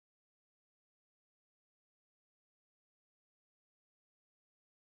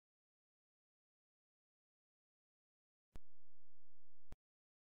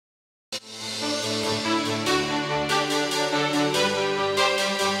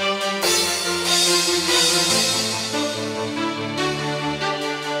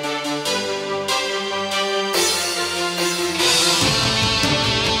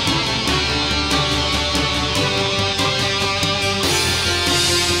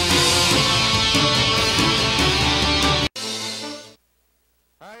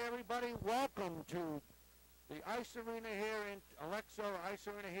everybody. Welcome to the Ice Arena here in Alexo Ice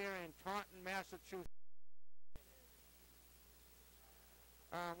Arena here in Taunton, Massachusetts.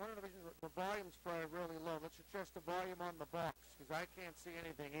 One of the reasons the volume's probably really low. Let's adjust the volume on the box because I can't see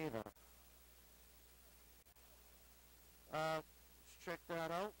anything either. Let's check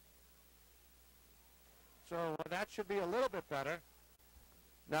that out. So that should be a little bit better.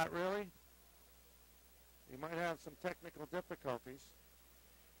 Not really. You might have some technical difficulties.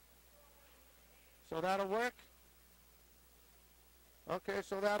 So that'll work? Okay,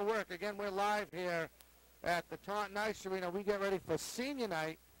 so that'll work. Again, we're live here at the Taunton Ice Arena. We get ready for senior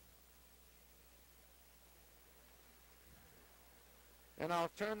night. And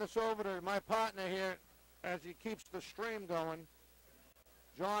I'll turn this over to my partner here as he keeps the stream going,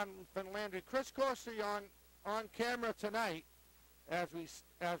 John Finlandry. Chris Corsi on camera tonight as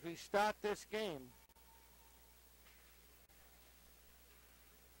we start this game.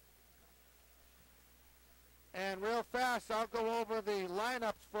 And real fast, I'll go over the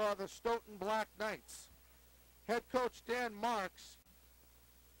lineups for the Stoughton Black Knights. Head coach Dan Marks,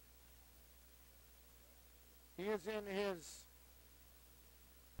 he is in his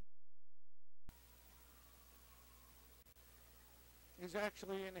he's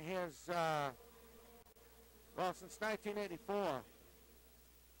actually in his well, since 1984.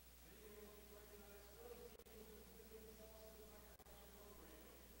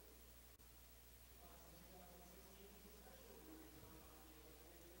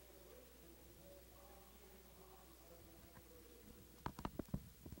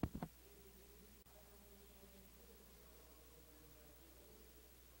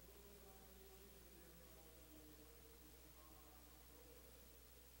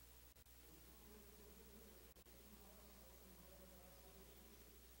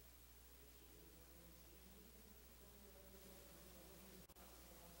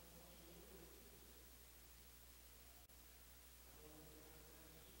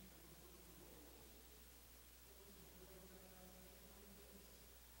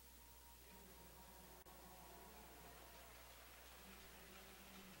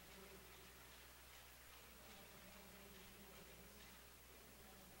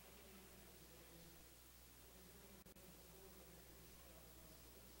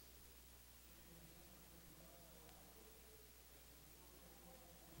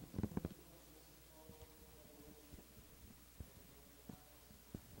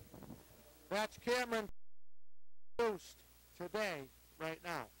 That's Cameron Boost today, right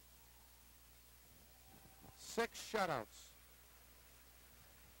now. 6 shutouts.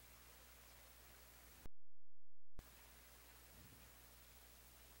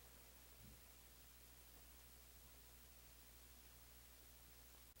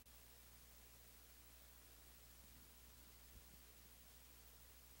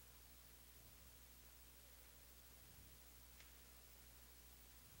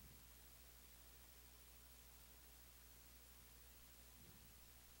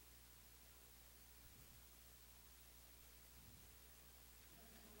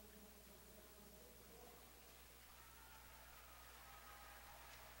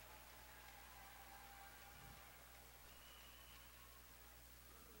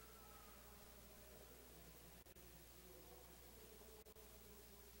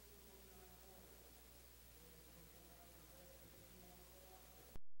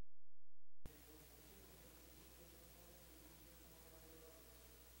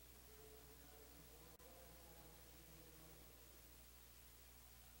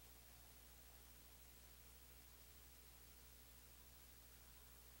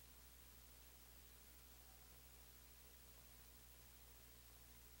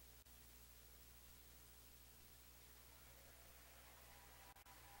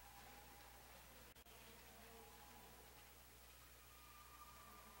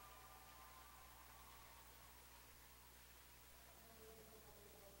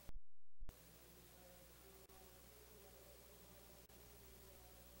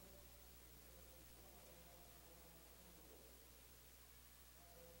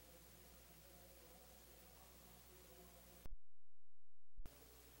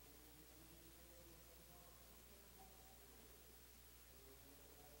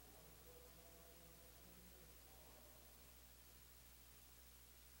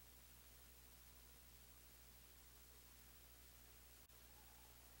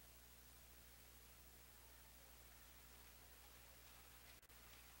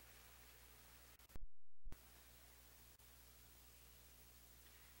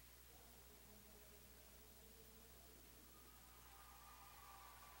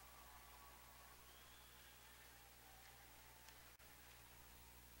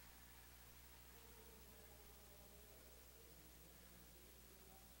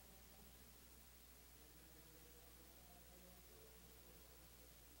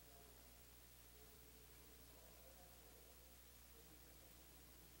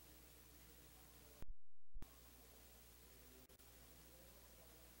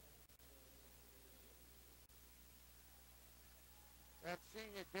 That's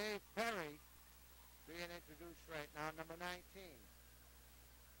senior Dave Perry being introduced right now, number 19.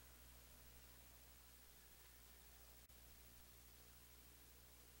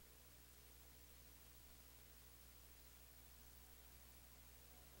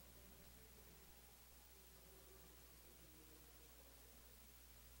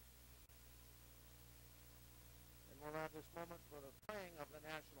 And we'll have this moment for the playing of the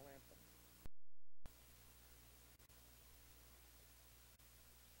national anthem.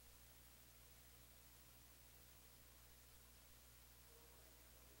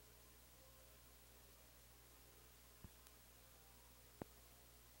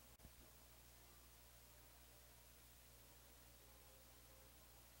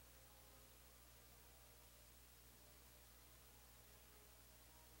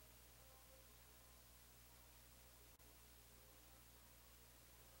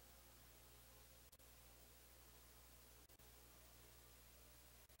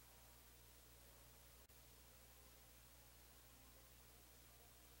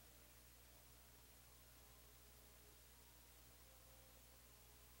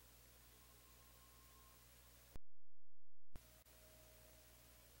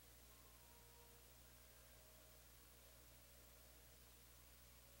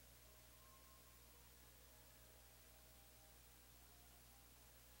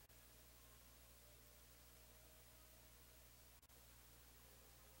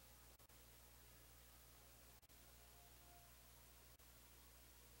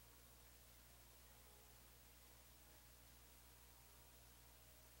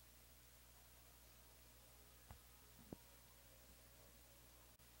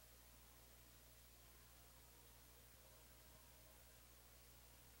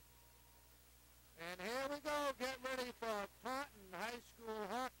 And here we go, get ready for Taunton High School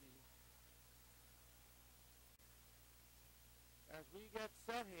hockey. As we get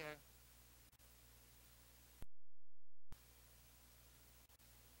set here.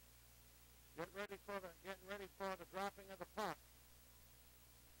 Getting ready for the dropping of the puck.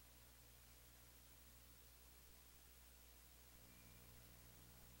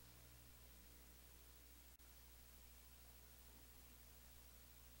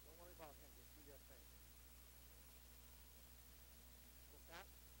 Don't worry about him, just do your thing. What's that?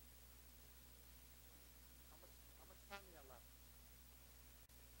 How much time do you have left?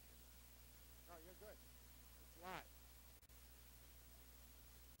 No, you're good. It's live.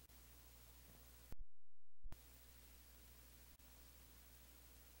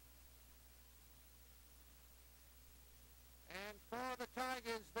 And for the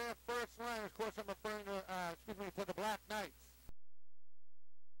Tigers, their first line, of course, I'm referring to the Black Knights.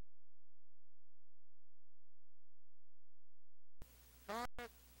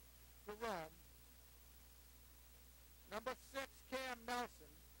 Thomas Jerome, number 6, Cam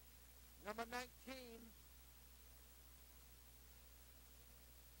Nelson, number 19,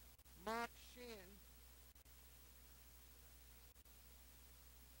 Mark Sheehan,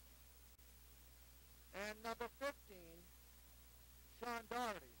 and number 15, Sean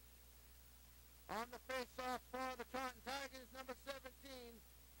Doherty. On the face-off for the Taunton Tigers, number 17,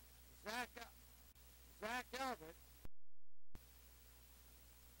 Zach Albert.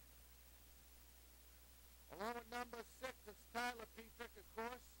 Along with number 6, it's Tyler Petrick, of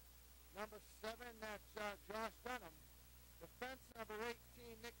course. Number 7, that's Josh Dunham. Defense, number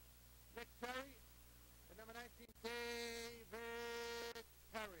 18, Nick Terry. And number 19, David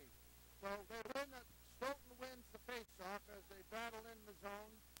Perry. So they win. Stoughton wins the face-off as they battle in the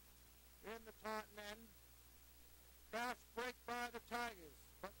zone in the Taunton end. Fast break by the Tigers,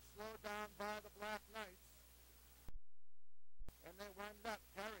 but slowed down by the Black Knights. And they wind up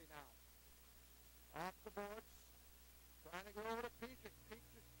Perry now. Off the boards, trying to go over to Petrick.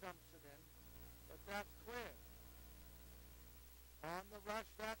 Petrick dumps it in, but that's clear. On the rush,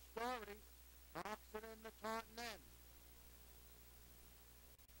 that's Doherty. Knocks it in the Taunton end.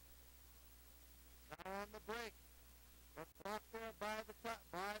 Now on the break, but blocked there by the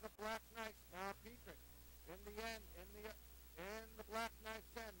Black Knights. Now Petrick in the end, in the Black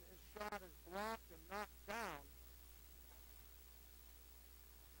Knights end, his shot is blocked and knocked down,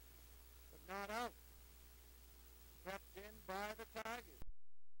 but not out. Kept in by the Tigers.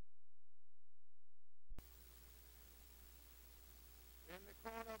 In the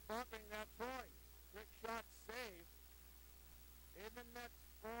corner, bumping that boy. Quick shot save. Even that's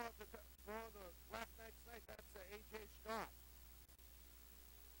for the Black Knights night. That's A.J. Scott.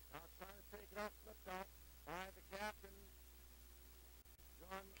 Now trying to take it out, flipped out by the captain,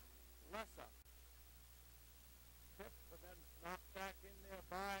 John Lesser. Tipped, but then knocked back in there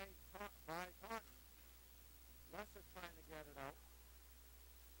by Taunton. Lesser trying to get it out.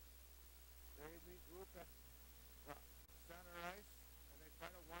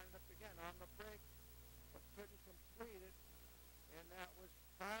 completed, and that was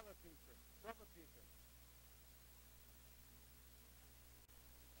Tyler Peter, Silver Peter.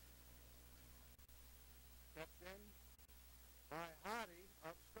 Kept in by Hardy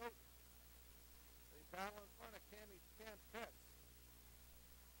of Stoughton. They battle in front of Cam Pitts.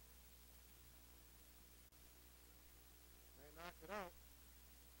 They knock it out.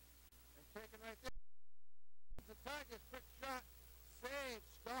 And taken right there. The Tigers, quick shot, save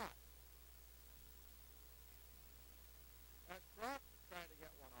Scott. As Crawford tried to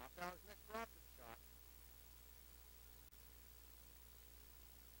get one off. That was Nick Crawford's shot.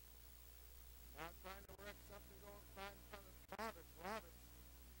 Now trying to work something going by in front of Roberts. Roberts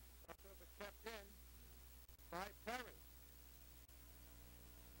left over kept in by Perry.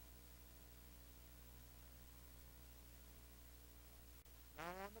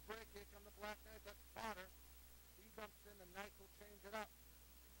 Now on the break, here come the Black Knights. That's Potter. He dumps in, the Knights will change it up.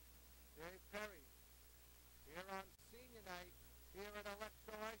 Dave Perry. Here on senior night, here at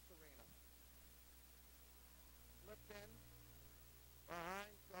Alexo Ice Arena. Flipped in,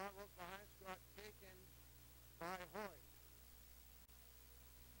 behind Scott, was behind Scott, taken by Hoy.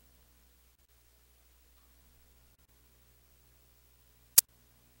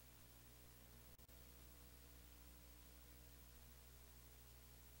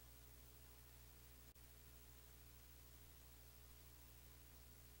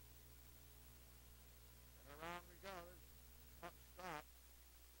 And around we go, puck stop.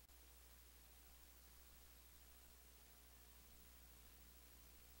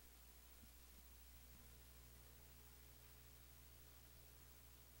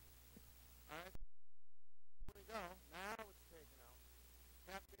 All right, here we go. Now it's taken out.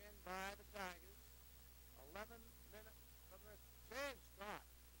 Kept in by the Tigers. 11 minutes. Save Scott.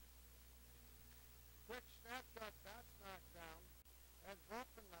 Quick snapshot. That's knocked down. As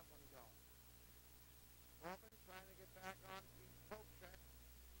Ruffin let one go. Ruffin trying to get back on the poke check.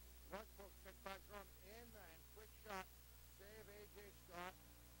 Was poke check by Drum in and quick shot. Save A.J. Scott.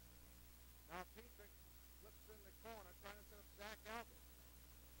 Now Petrick flips in the corner trying to set up Zach Albert.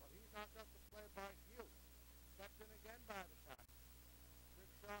 But he's knocked up the play by Hugh. Kept in again by the Tigers. Quick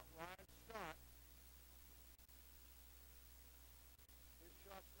shot wide Scott. His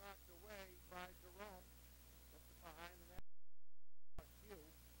shot's knocked away by Jerome. Puts it behind the net. Hugh.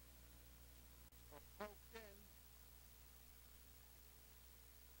 But poked in.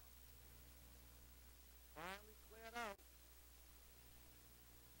 Finally cleared out.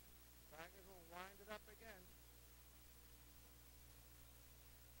 Tigers will wind it up again.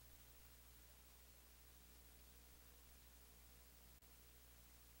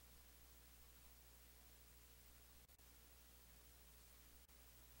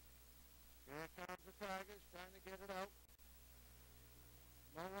 Here comes the Tigers trying to get it out.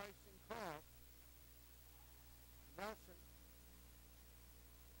 No icing call. Nelson.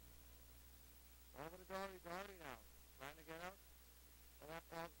 Over to Doherty now. Trying to get out. Well, that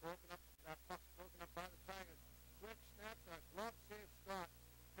ball's broken up. That puck's broken up by the Tigers. Quick snapshot. Glove save Scott.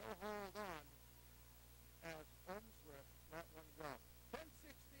 He'll hold on as Unsworth let one go.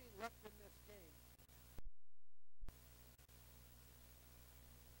 10:16 left in this game.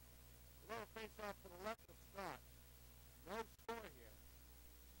 A little face off to the left of Scott. No score here.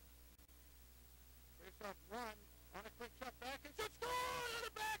 Face off one. On a quick shot back and shoot. Score on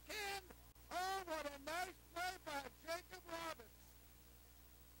the backhand. Oh, what a nice play by Jacob Roberts.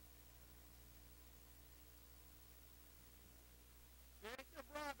 Jacob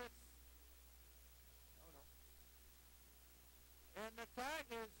Roberts. Oh, no. And the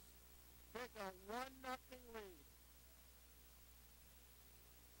Tigers take a 1-0 lead.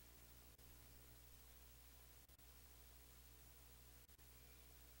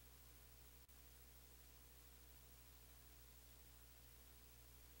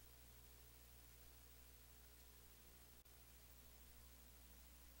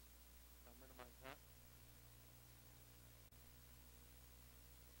 I'll minimize that.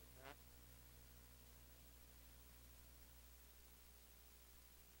 Like that.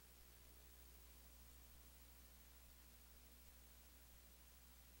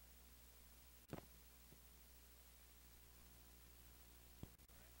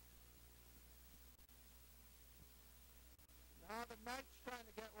 Now the Knights trying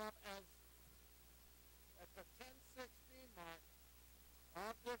to get one as at the 10:16 mark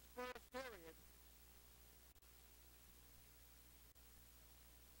of this first period.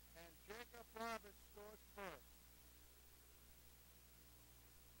 And Jacob Roberts scores first.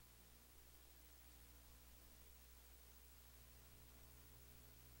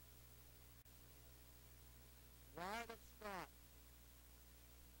 Wide of Scott.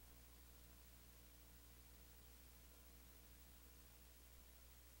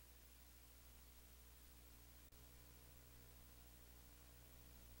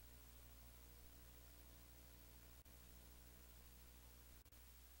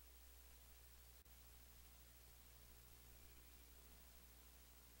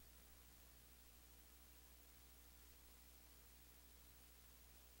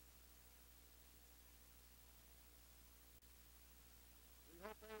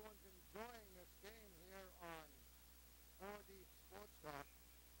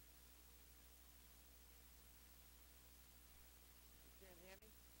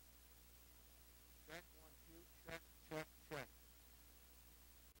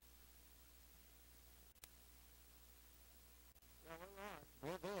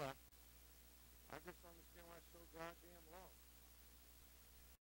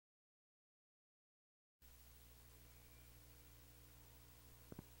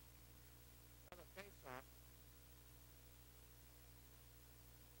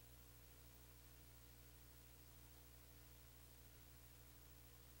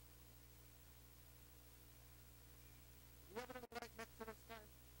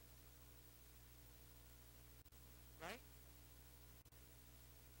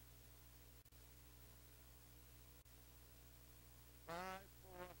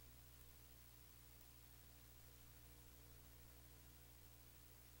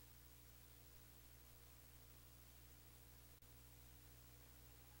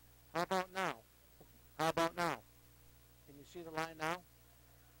 How about now? How about now? Can you see the line now?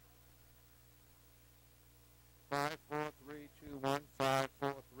 5, 4, 3, 2, 1. 5,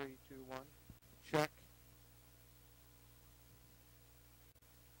 4, 3, 2, 1. Check.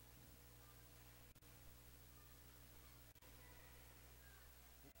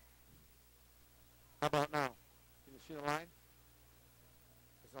 How about now? Can you see the line?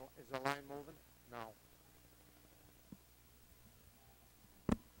 Is the line moving? No.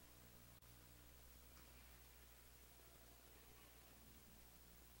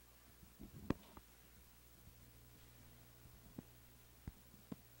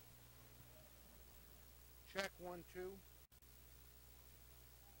 Check 1, 2.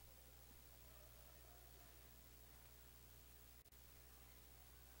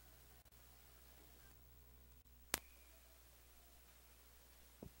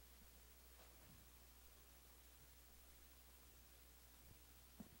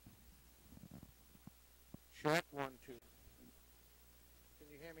 Check 1, 2. Can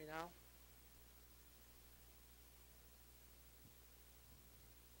you hear me now?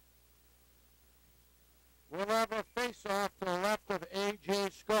 We'll have a face-off to the left of A.J.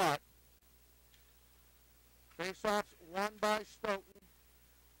 Scott. Face-off's won by Stoughton.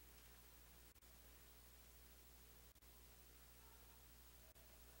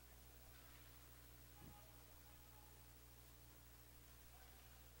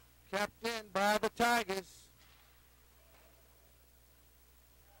 Kept in by the Tigers.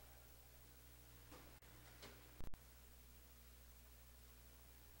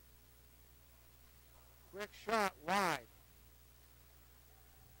 Quick shot wide.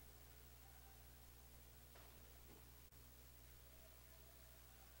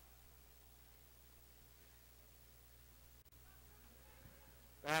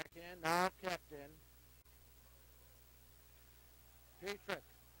 Back in, now kept in. Dietrich.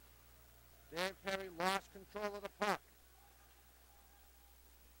 Dave Perry lost control of the puck.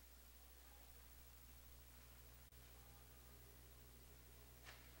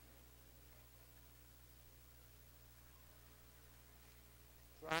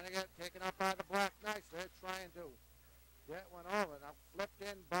 Trying to get taken up by the Black Knights. They're trying to get one over. Now flipped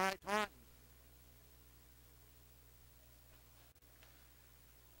in by Taunton.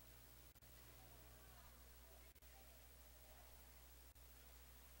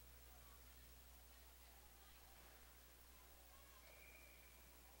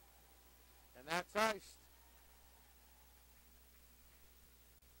 And that's iced.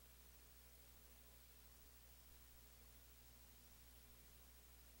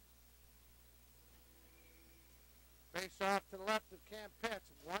 Face off to the left of Cam Pitts,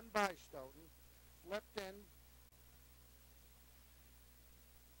 won by Stoughton, flipped in.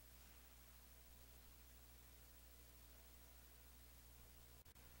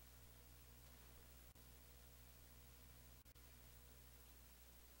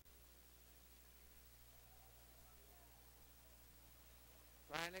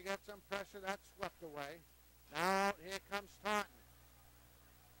 Trying to get some pressure, that's swept away. Now here comes Taunton.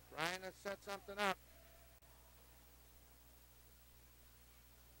 Trying to set something up.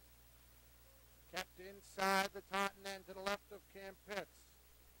 Kept inside the Taunton end to the left of Cam Pitts.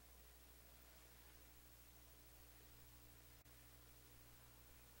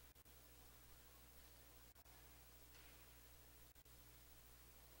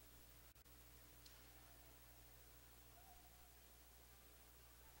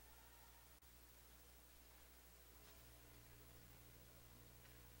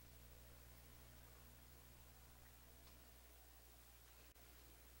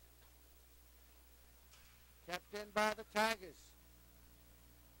 Kept in by the Tigers.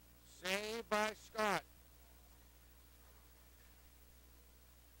 Saved by Scott.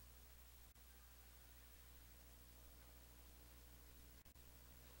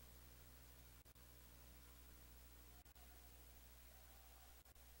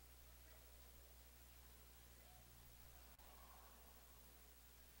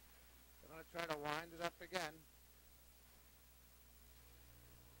 They're going to try to wind it up again.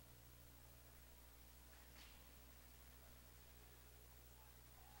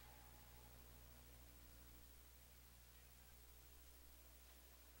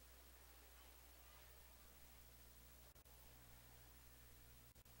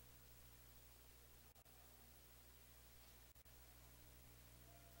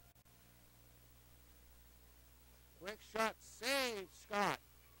 Quick shot, saved Scott.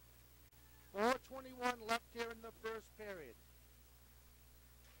 4:21 left here in the first period.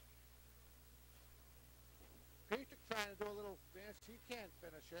 Peter trying to do a little dance. He can't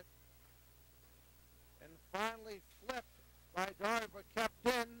finish it. And finally flipped by Dory, but kept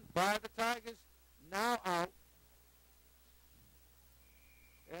in by the Tigers. Now out.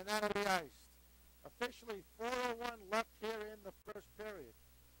 And that'll be iced. Officially 4:01 left here in the first period.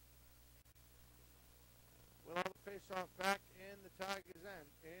 We'll have a face-off back in the Tigers' end,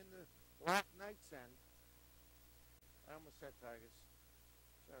 in the Black Knights' end. I almost said Tigers.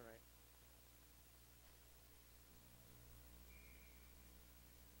 It's all right.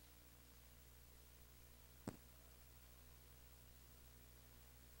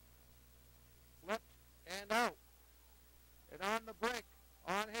 Flipped and out. And on the break,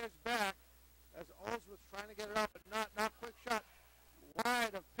 on his back, as Olsworth's trying to get it up, but not quick shot.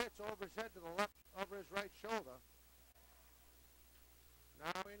 Wide of pitch over his head to the left, over his right shoulder.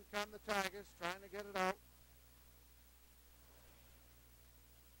 Now in come the Tigers, trying to get it out.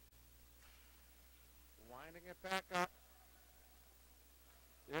 Winding it back up.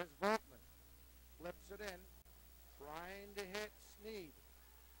 There's Volkman. Flips it in. Trying to hit Sneed.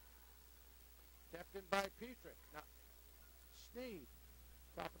 Kept in by Petrick. Now, Sneed.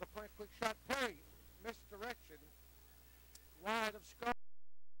 Top of the point, quick shot. Perry. Misdirection. Wide of Scott.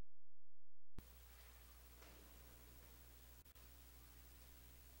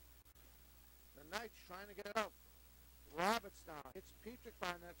 The Knights trying to get it out. Roberts now. It's Petrick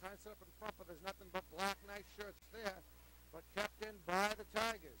behind that, trying to set up in front, but there's nothing but black Knight shirts there. But kept in by the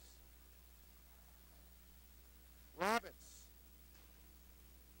Tigers. Roberts.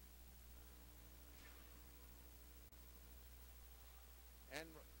 And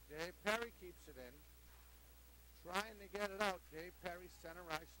Dave Perry keeps it in. Trying to get it out. Dave Perry, center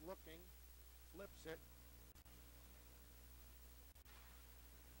ice, looking. Flips it.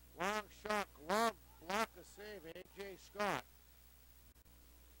 Long shot, glove, block the save, A.J. Scott.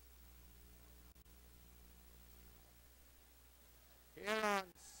 Here on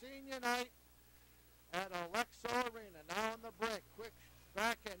senior night at Alexo Arena. Now on the break. Quick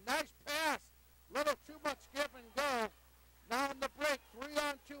backhand. Nice pass. Little too much give and go. Now on the break.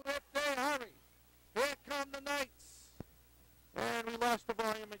 3-on-2 if they hurry. Here come the Knights. And we lost the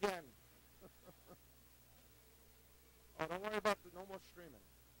volume again. Oh, don't worry about no more streaming.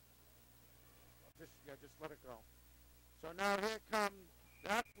 Just let it go. So now here comes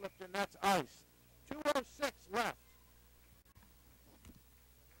that flipped and that's ice. 2:06 left.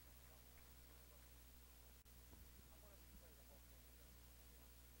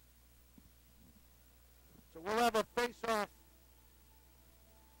 So we'll have a face-off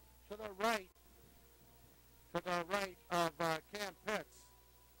to the right of Cam Pitts.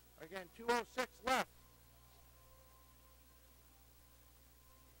 Again, 2:06 left.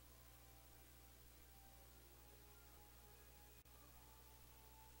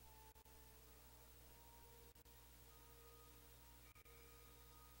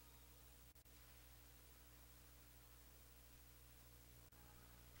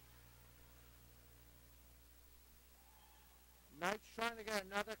 Knights trying to get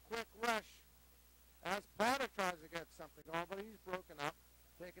another quick rush as Potter tries to get something going, but he's broken up.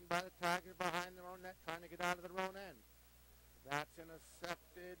 Taken by the Tigers behind their own net, trying to get out of their own end. That's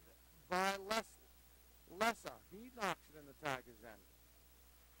intercepted by Lesser. He knocks it in the Tigers' end.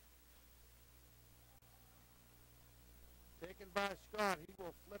 Taken by Scott. He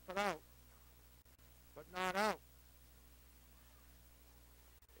will flip it out, but not out.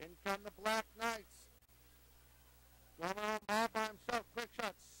 In come the Black Knights. Going on all by himself. Quick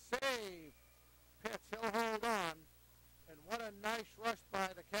shot. Save. Pitts. He'll hold on. And what a nice rush by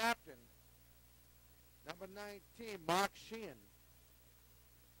the captain. Number 19, Mark Sheehan.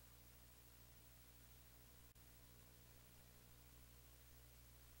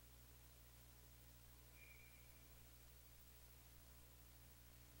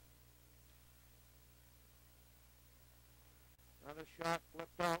 Another shot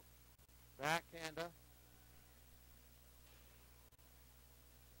flipped out. Backhander.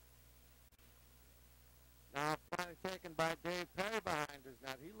 Now finally taken by Dave Perry behind his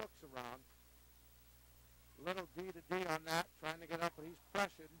net. He looks around. Little D to D on that, trying to get up, but he's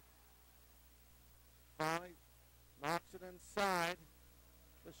pressured. Finally knocks it inside.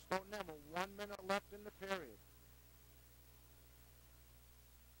 The Stoughton Emma, 1 minute left in the period.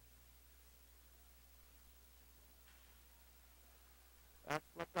 That's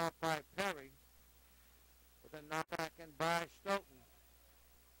flipped off by Perry, but then knocked back in by Stoughton.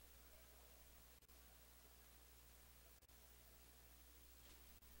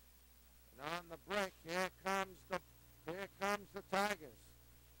 On the break, here comes the Tigers.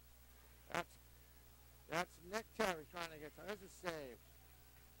 That's Nick Terry trying to get. There's a save.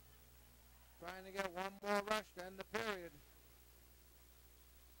 Trying to get one more rush to end the period.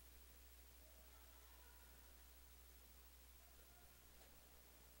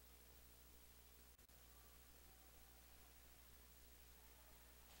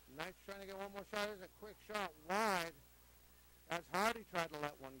 Knight's trying to get one more shot. There's a quick shot wide as Hardy tried to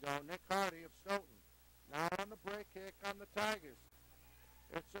let one go. Nick Hardy of Stoughton. Now on the break, here come the Tigers.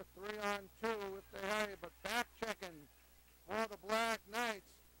 It's a 3-on-2 if they hurry, but back checking for the Black Knights.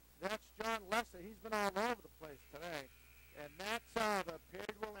 That's John Lesser. He's been all over the place today. And that's how the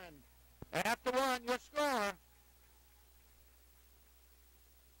period will end. After one, your score.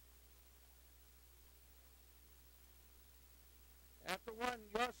 After one,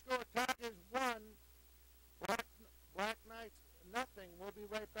 your score. Tigers 1. Black Knights nothing. We'll be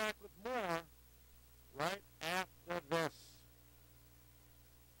right back with more right after this.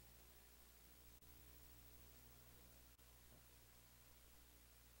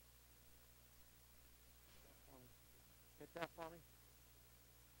 Hit that for me.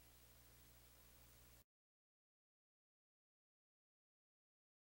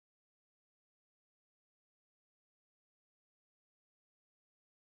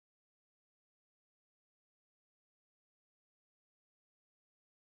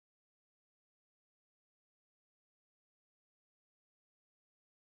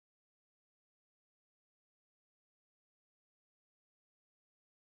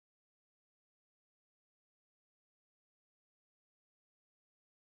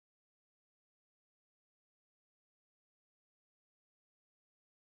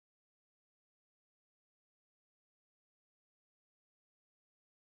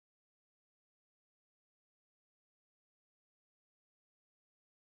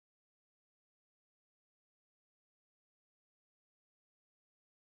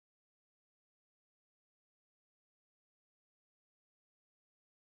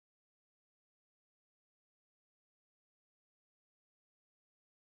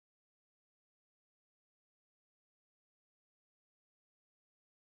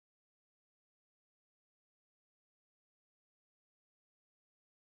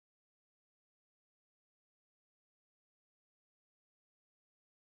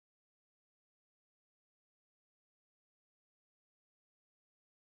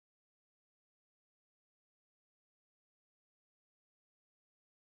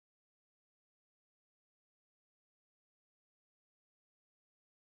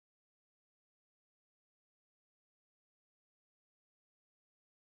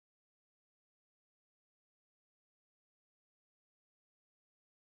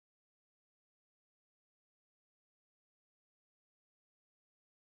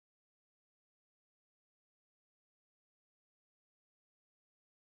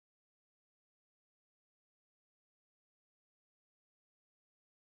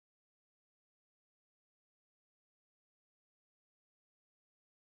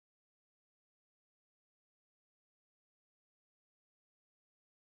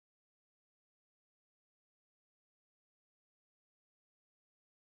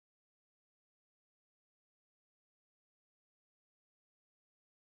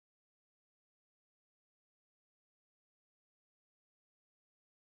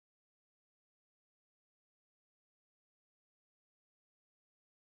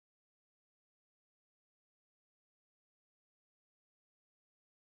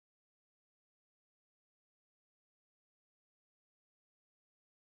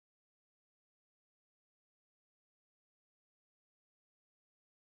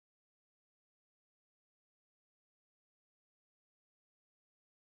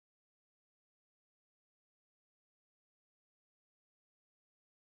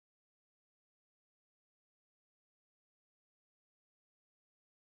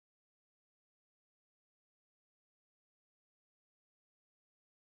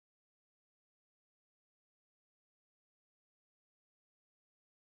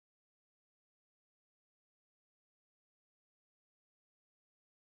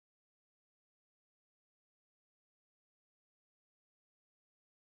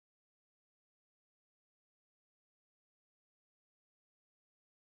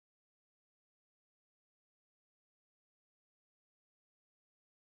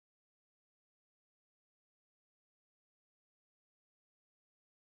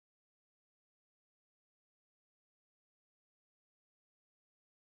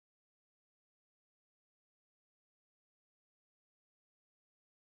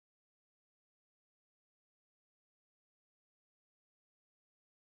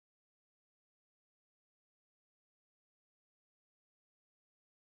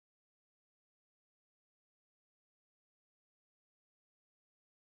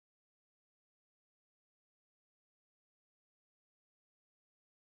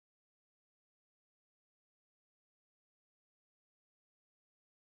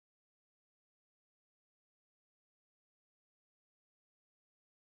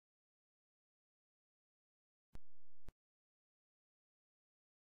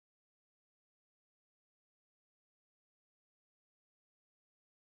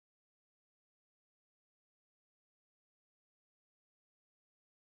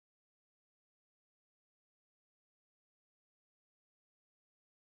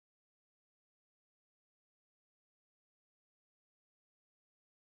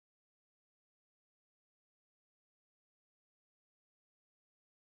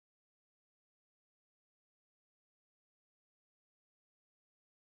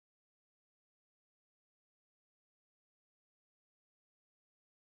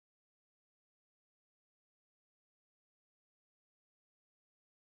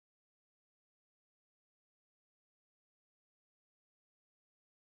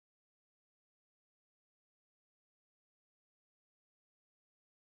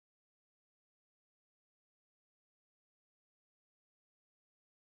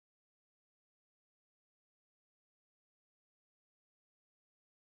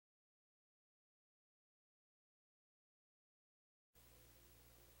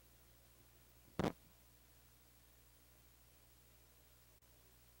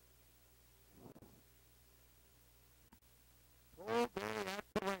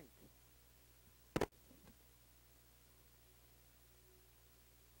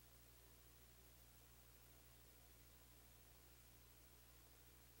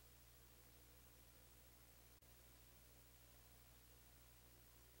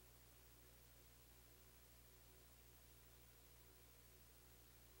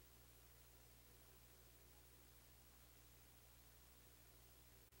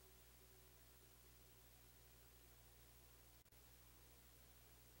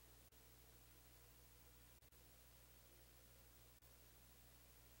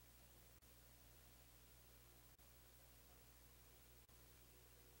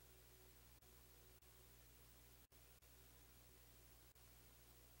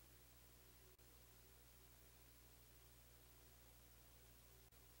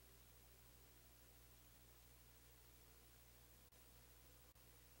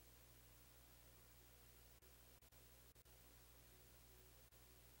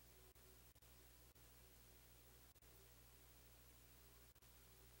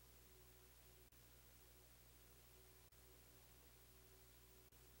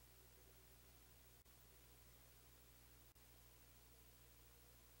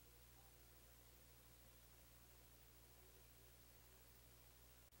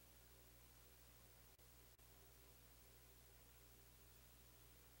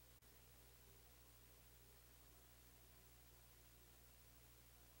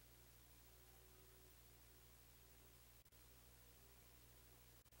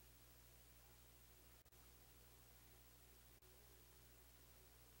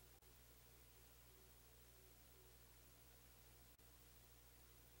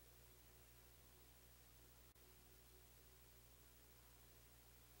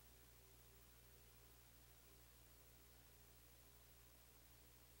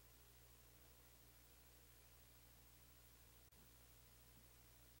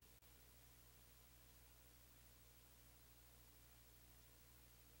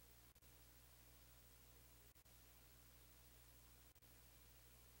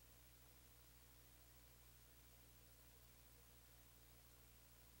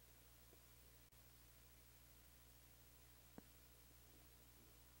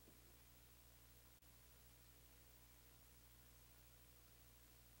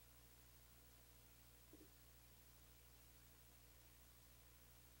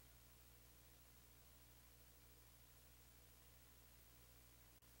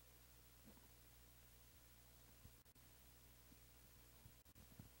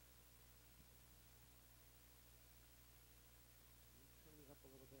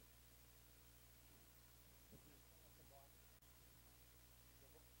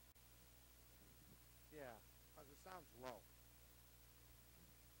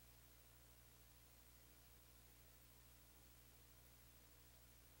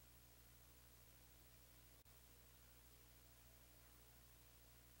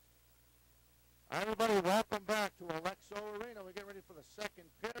 Everybody, welcome back to Alexo Arena. We're getting ready for the second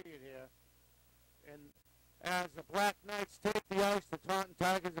period here. And as the Black Knights take the ice, the Taunton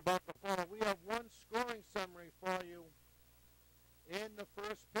Tigers about to follow. We have one scoring summary for you in the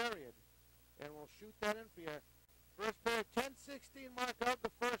first period. And we'll shoot that in for you. First period, 10-16 mark out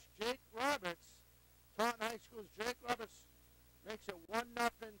the first. Jake Roberts, Taunton High School's Jake Roberts makes it 1-0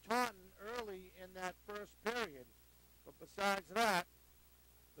 Taunton early in that first period. But besides that,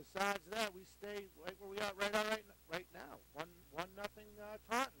 we stay right where we are right now. 1-0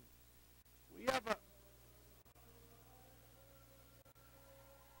 Taunton. We have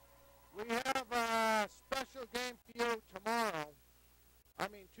a special game for you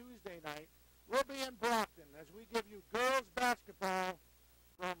Tuesday night. We'll be in Brockton as we give you girls basketball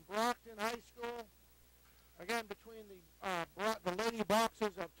from Brockton High School. Again, between the Lady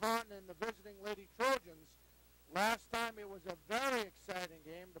Boxers of Taunton and the visiting Lady Trojans. Last time it was a very exciting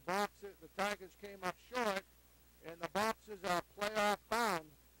game. The Tigers came up short, and the Boxers are playoff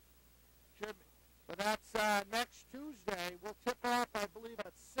bound. But that's next Tuesday. We'll tip off, I believe,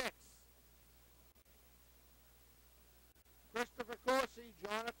 at 6. Christopher Corsi,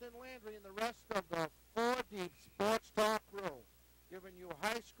 Jonathan Landry, and the rest of the 4 Deep Sports Talk crew, giving you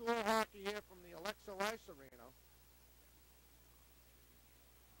high school hockey here from the Alexo Ice Arena.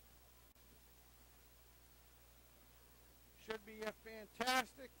 Should be a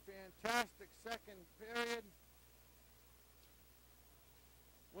fantastic second period.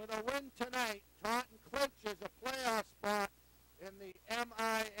 With a win tonight, Taunton clinches a playoff spot in the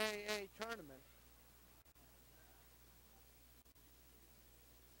MIAA tournament.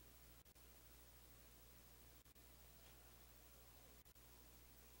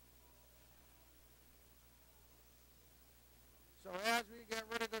 So as we get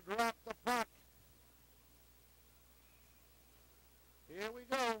ready to drop the puck, here we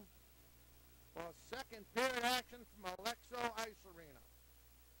go for second period action from Alexo Ice Arena.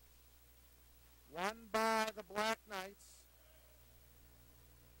 Won by the Black Knights.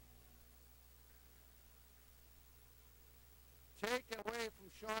 Taken away from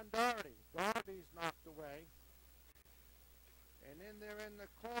Sean Doherty. Doherty's knocked away. And in there in the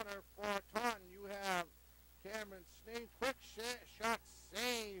corner for Taunton, you have Cameron Sneed. Quick shot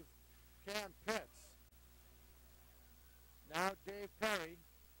save, Cam Pitts. Now Dave Perry.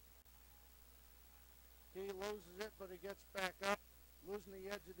 He loses it, but he gets back up. Losing the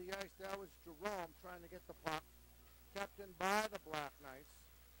edge of the ice. That was Jerome trying to get the puck. Kept in by the Black Knights.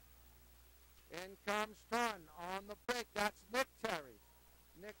 In comes Taunton on the break. That's Nick Terry.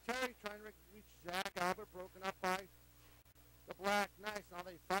 Nick Terry trying to reach Zach Albert. Broken up by the Black Knights. Now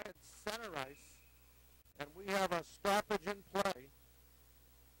they fight at center ice. And we have a stoppage in play.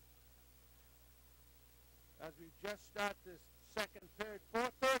 As we just start this second period.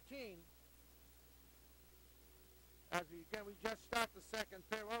 4:13. We just start the second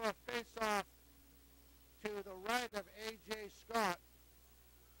period. We'll have a face-off to the right of A.J. Scott,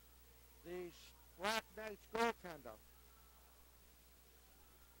 the Black Knights goaltender.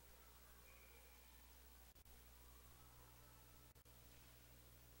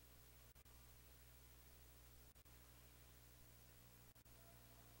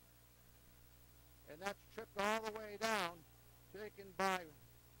 And that's tripped all the way down, taken by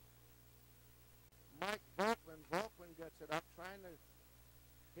Mike Volkman. Volkman gets it up, trying to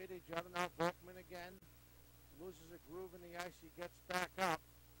hit each other. Now Volkman again loses a groove in the ice. He gets back up.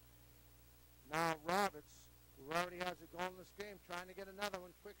 Now Roberts, who already has a goal in this game, trying to get another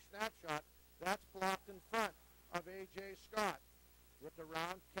one. Quick snapshot. That's blocked in front of A.J. Scott. With the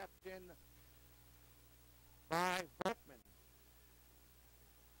round kept in by Volkman.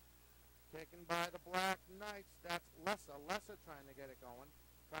 Taken by the Black Knights. That's Lesser. Lesser trying to get it going.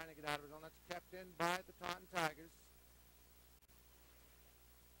 Trying to get out of his own. That's kept in by the Taunton Tigers.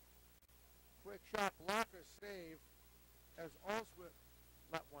 Quick shot blocker save as Olsworth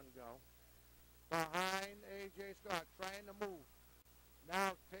let one go. Behind A.J. Scott, trying to move.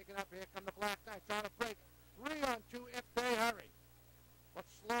 Now taken up. Here come the Black Knights on a break. 3-on-2 if they hurry. But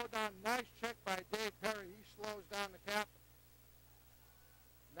slow down. Nice check by Dave Perry. He slows down the captain.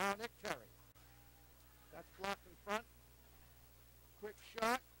 Now Nick Terry. That's blocked in front. Quick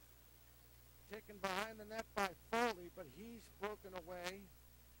shot. Taken behind the net by Foley, but he's broken away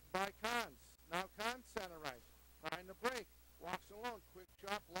by Kahns. Now Kahns center ice. Trying to break. Walks alone. Quick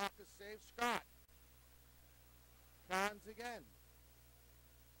shot. Blocker save Scott. Kahns again.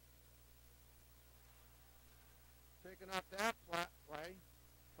 Taking off that play.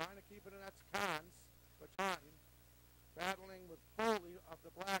 Trying to keep it in. That's Kahns for Taunton. Battling with Foley of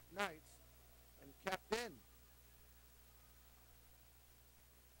the Black Knights and kept in.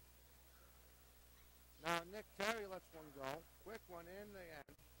 Now Nick Terry lets one go. Quick one in the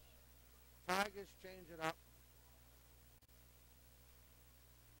end. Tigers change it up.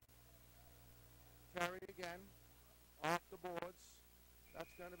 Terry again. Off the boards.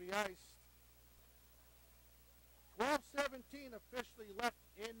 That's going to be iced. 12:17 officially left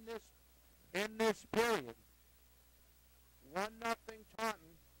in this period. 1-0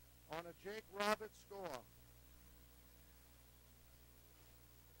 Taunton on a Jake Roberts score.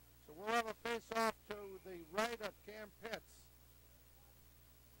 So we'll have a face-off to the right of Cam Pitts.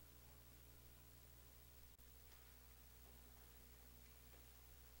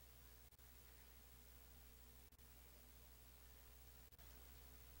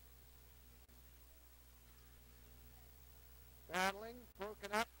 Battling, broken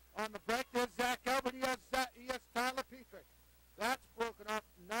up on the break. There's Zach Elbert. He has Tyler Petrick. That's broken up.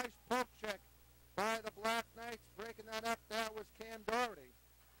 Nice poke check by the Black Knights. Breaking that up. That was Cam Doherty.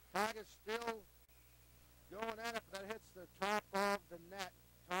 Tigers still going at it, but that hits the top of the net.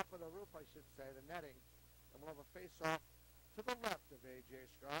 Top of the roof, I should say, the netting. And we'll have a face-off to the left of A.J.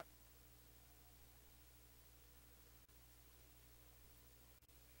 Scott.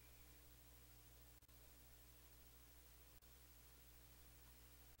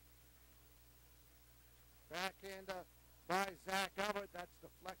 Backhander by Zach Elbert. That's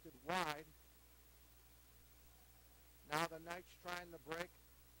deflected wide. Now the Knights trying to break.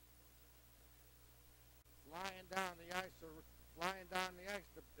 Flying down the ice.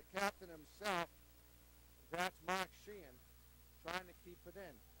 The captain himself, that's Mark Sheehan, trying to keep it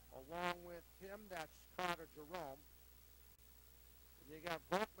in. Along with him, that's Carter Jerome. And you got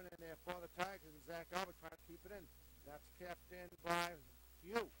Volkman in there for the Tigers, and Zach Elbert trying to keep it in. That's kept in by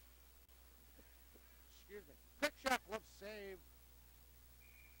Hugh. Excuse me. Quick shot, glove save.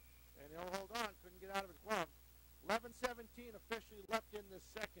 And he'll hold on. Couldn't get out of his glove. 11:17 officially left in the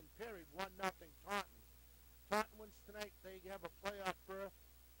second period. 1-0 Taunton. Taunton wins tonight. They have a playoff berth,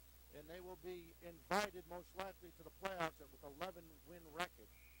 and they will be invited most likely to the playoffs with 11-win record.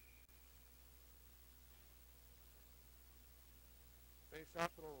 Face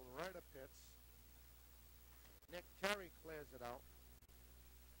off to the right of Pitts. Nick Terry clears it out.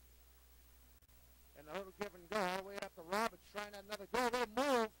 And a little give and go all the way up to Roberts, trying another go. A little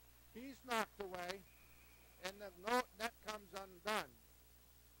move. He's knocked away. And the net comes undone.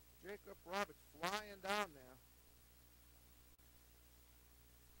 Jacob Roberts flying down there.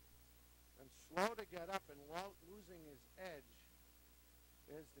 And slow to get up and losing his edge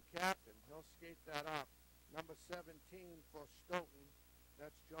is the captain. He'll skate that up. Number 17 for Stoughton.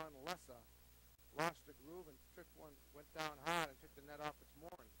 That's John Lesser. Lost the groove and went down hard and took the net off its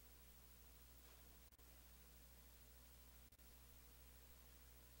mooring.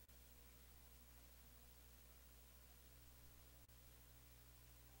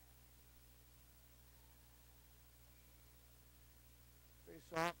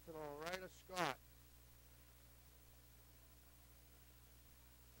 Face off to the right of Scott.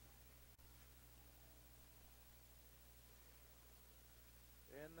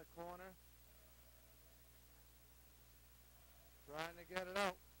 In the corner. Trying to get it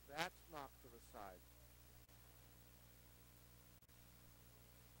out. That's knocked to the side.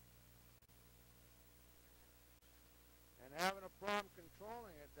 And having a problem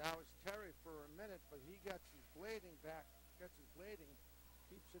controlling it. That was Terry for a minute, but he gets his blading back.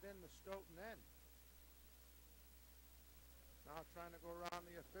 Keeps it in the Stoughton end. Now trying to go around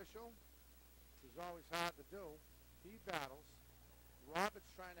the official, which is always hard to do. He battles.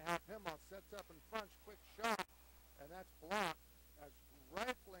 Roberts trying to help him out. Sets up in front. Quick shot. And that's blocked. That's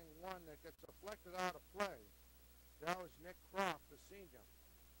rifling one that gets deflected out of play. That was Nick Croft, the senior.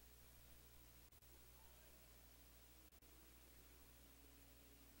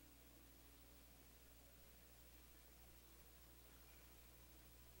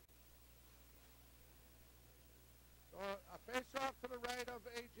 A face-off to the right of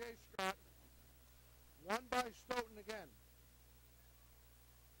A.J. Scott. Won by Stoughton again.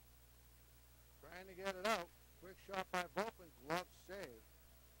 Trying to get it out. Quick shot by Volkman. Glove save.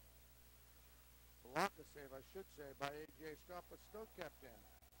 Blocker save, I should say, by A.J. Scott, but still kept in.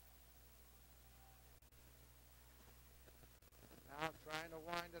 Now trying to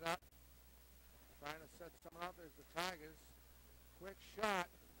wind it up. Trying to set someone up. There's the Tigers. Quick shot.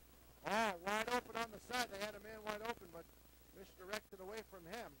 Oh, wide open on the side. They had a man wide open, but misdirected away from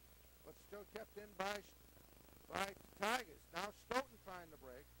him. But still kept in by Tigers. Now Stoughton trying to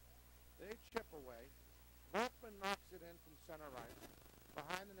break. They chip away. Volkman knocks it in from center right.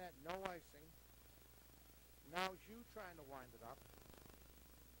 Behind the net, no icing. Now Hugh trying to wind it up.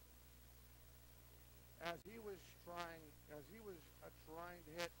 As he was trying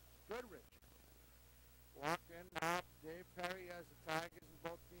to hit Goodrich. Blocked in now. Dave Perry has the Tigers and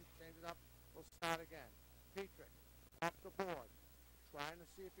both teams change it up. We'll start again. Petrick off the board. Trying to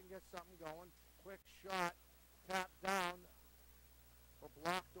see if he can get something going. Quick shot. Tap down. But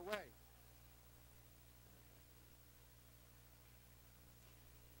blocked away.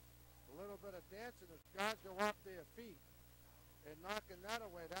 A little bit of dancing. The guys go off their feet. And knocking that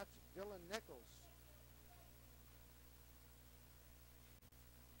away. That's Dylan Nichols.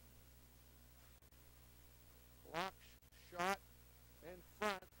 Block shot in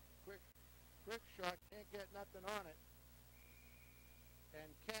front. Quick shot. Can't get nothing on it. And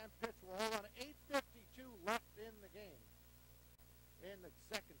Cam Pitts will hold on. 8:52 left in the game. In the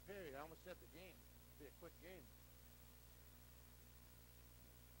second period. I almost said the game. It'll be a quick game.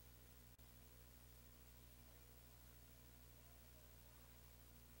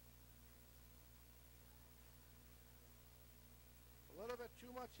 A little bit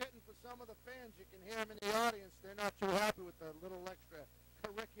too much hitting for some of the fans. You can hear them in the audience. They're not too happy with the little extra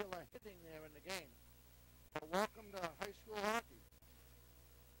curricular hitting there in the game. But welcome to high school hockey.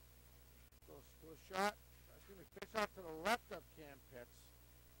 Goes to a shot. Pitch out to the left of Cam Pitts.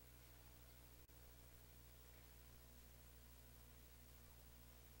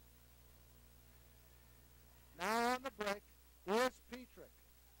 Now on the break, here's Petrick.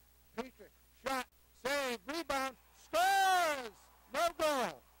 Petrick, shot, save, rebound, scores! No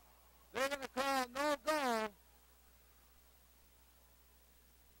goal. They're going to call no goal.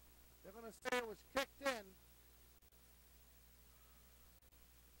 They're going to say it was kicked in.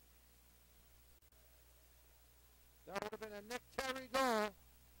 That would have been a Nick Terry goal,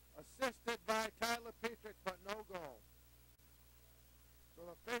 assisted by Tyler Petrick, but no goal. So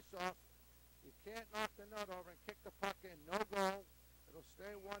the face-off, you can't knock the net over and kick the puck in. No goal. It'll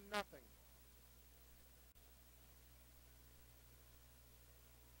stay 1-0.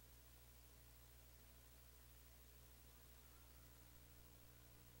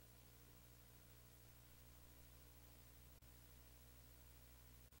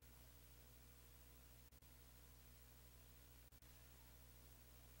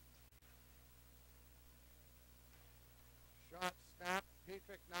 Shot snap.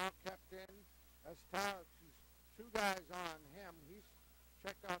 Petrick now kept in as Tyler, two guys on him. He's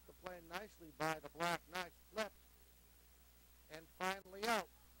checked out the play nicely by the Black Knights. Flipped and finally out.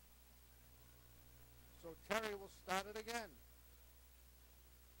 So Terry will start it again.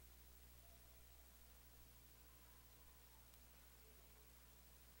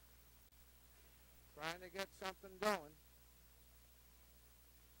 Trying to get something going.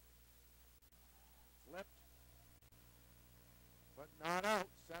 Flipped. But not out.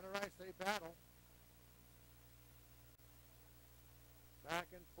 Center ice, they battle. Back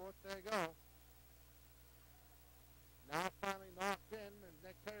and forth they go. Now finally knocked in, and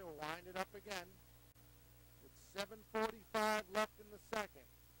Nick Terry will wind it up again. With 7:45 left in the second.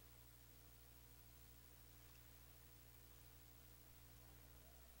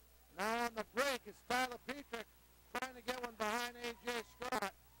 Now on the break is Tyler Petrick trying to get one behind A.J.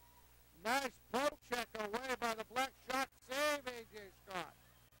 Scott. Nice poke check away by the Black Shot. Save A.J. Scott.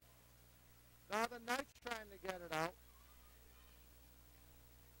 Now the Knights trying to get it out.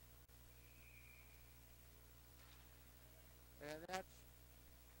 And that's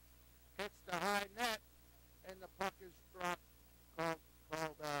hits the high net, and the puck is dropped, called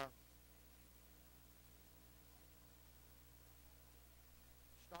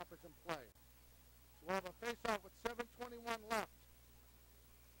stoppage in play. So we'll have a face-off with 7:21 left.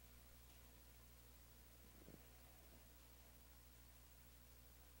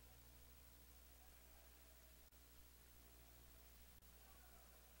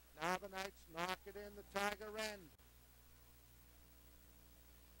 Now the Knights knock it in the Tiger end.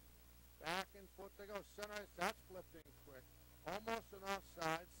 Back and forth they go. Center ice, that's flipped in quick. Almost an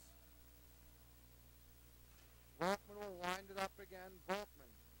offsides. Volkman will wind it up again. Volkman.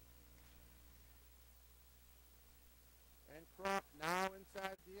 And Croft now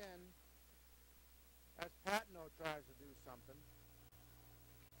inside the end. As Patino tries to do something.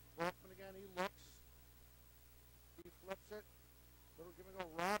 Volkman again, he looks. He flips it. Little give and go.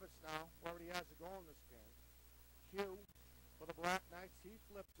 Roberts now already has a goal in this game. Hugh for the Black Knights. He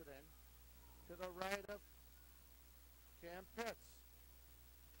flips it in to the right of Cam Pitts.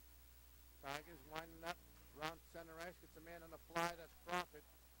 Tigers winding up around center ice. Gets a man on the fly. That's Crawford.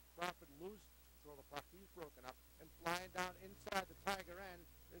 Crawford loses control of the puck. He's broken up. And flying down inside the Tiger end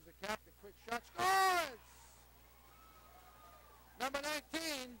is the captain. Quick shot. Scores! Number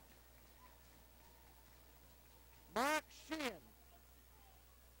 19, Mark Sheehan.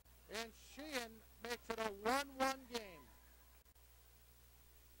 And Sheehan makes it a 1-1 game.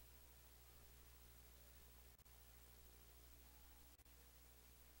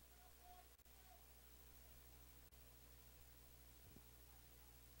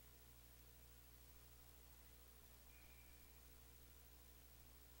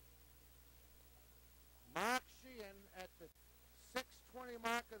 again at the 6:20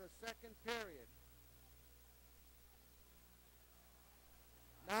 mark of the second period.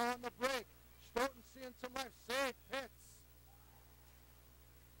 Now on the break, Stoughton seeing some life. Save hits.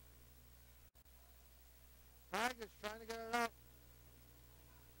 Tigers trying to get it out.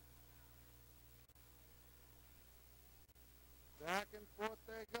 Back and forth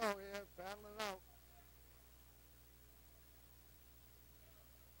they go here, battling out.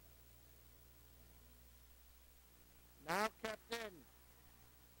 Now kept in.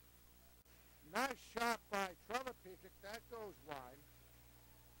 Nice shot by Trevor Petrick. That goes wide.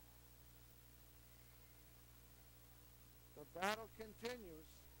 The battle continues.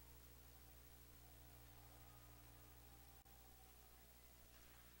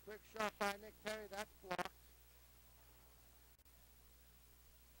 Quick shot by Nick Terry. That's blocked.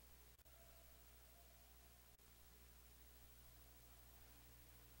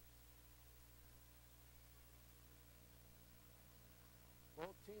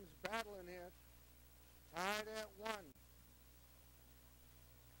 Both teams battling here. Tied at 1.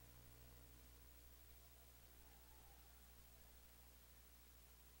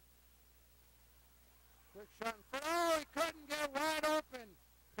 Quick shot in front. Oh, he couldn't get wide open.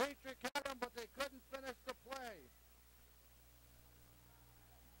 Patrick had him, but they couldn't finish the play.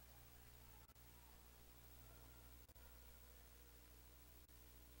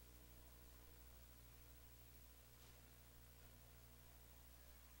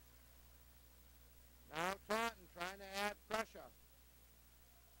 Now Taunton trying to add pressure.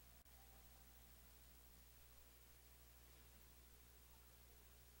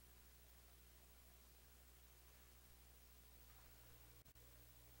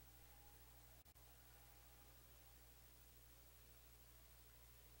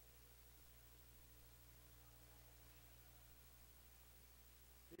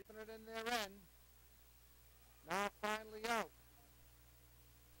 Keeping it in their end. Now finally out.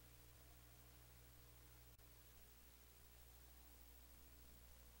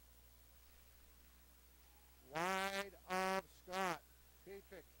 Wide of Scott.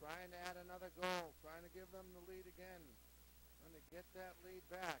 Petrick trying to add another goal. Trying to give them the lead again. Trying to get that lead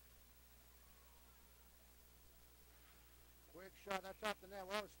back. Quick shot. That's off the net.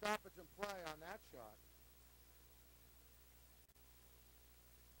 Well, stoppage and play on that shot.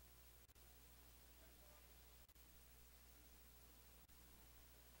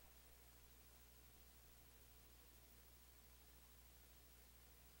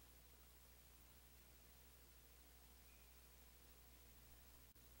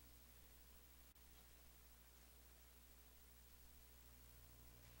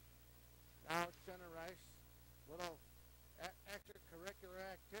 Now it's center ice. Little extracurricular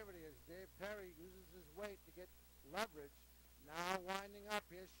activity as Dave Perry uses his weight to get leverage. Now winding up.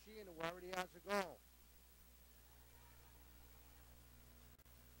 Here's Sheehan, who already has a goal.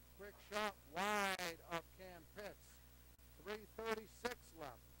 Quick shot wide of Cam Pitts. 3:36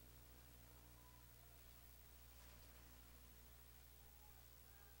 left.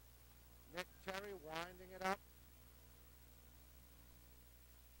 Nick Terry winding it up.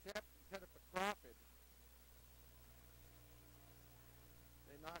 Tip, hit it for Crawford.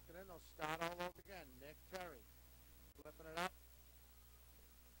 They knock it in, they'll start all over again. Nick Terry flipping it up.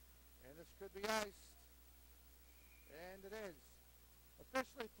 And this could be iced. And it is.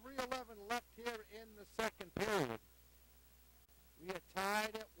 Officially 3:11 left here in the second period. We are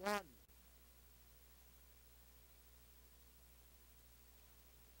tied at 1.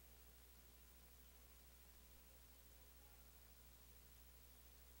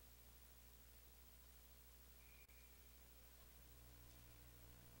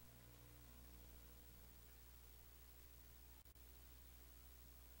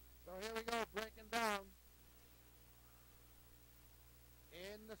 So here we go, breaking down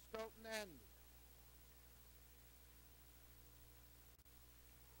in the Stoughton end.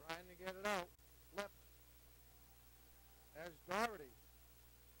 Trying to get it out. Flipped. As Doherty.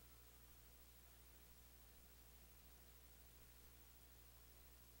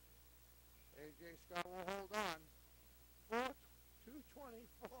 A.J. Scott will hold on.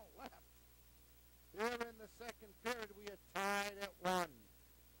 2:24 left. Here in the second period, we are tied at 1.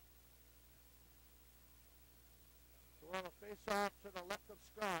 So we'll have a face-off to the left of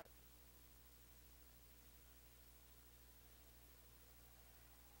Scott.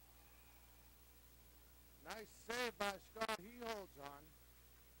 Nice save by Scott. He holds on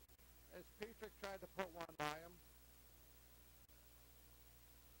as Petrick tried to put one by him.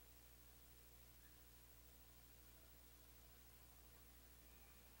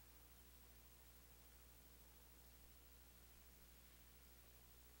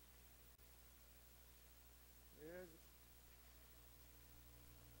 Here's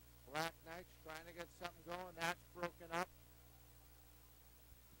Black Knights trying to get something going. That's broken up.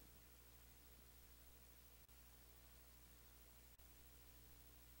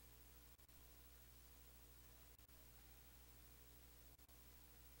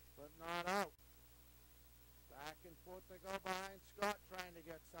 But not out. Back and forth they go behind Scott trying to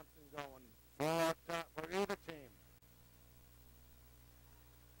get something going for either team.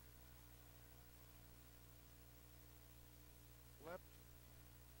 Flipped.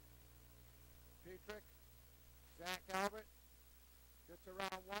 Petrick. Zach Albert gets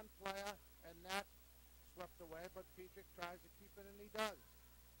around one player, and that's swept away, but Petrick tries to keep it, and he does.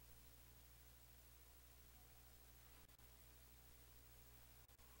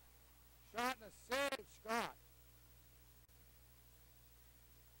 Shot and a save, Scott.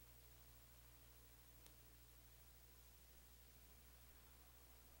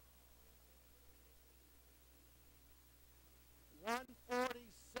 .147,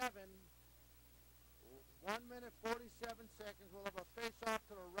 1 minute 47 seconds. We'll have a face-off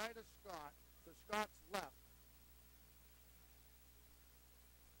to the right of Scott, to Scott's left.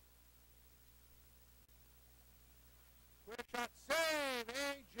 Quick shot, save,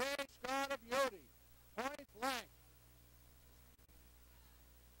 A.J. Scott, a beauty. Point blank.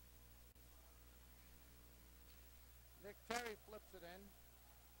 Nick Terry flips it in.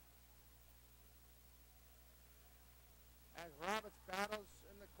 As Roberts battles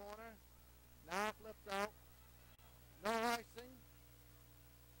in the corner. Now flipped out. No icing.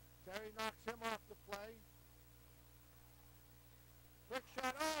 Terry knocks him off the play. Quick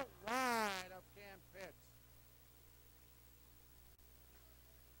shot, oh, wide of Cam Pitts.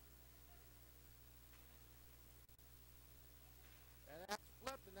 And that's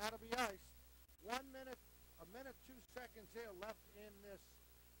flipped, and that'll be iced. 1 minute, a minute, 2 seconds here left in this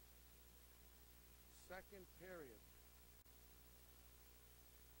second period.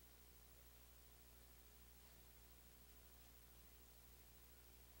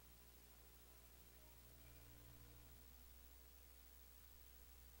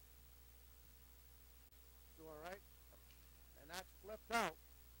 All right, and that's flipped out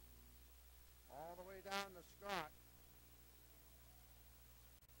all the way down to Scott.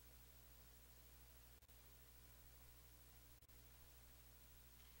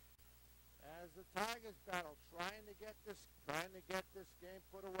 As the Tigers battle, trying to get this game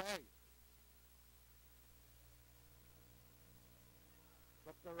put away.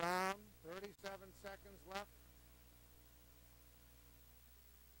 Flipped around, 37 seconds left.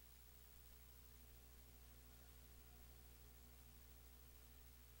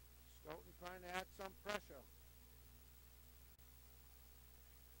 Stoughton trying to add some pressure.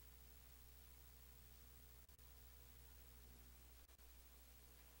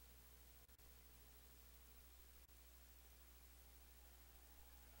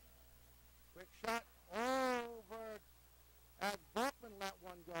 Quick shot over as Buckman let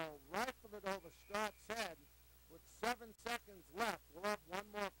one go. Rifled it over Scott's head with 7 seconds left. We'll have one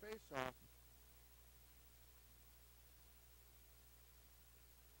more face-off.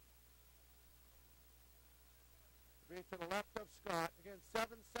 Be to the left of Scott. Again,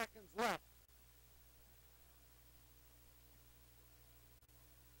 7 seconds left.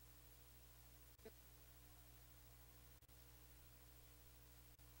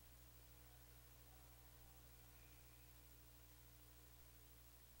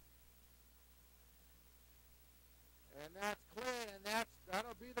 And that's clear, and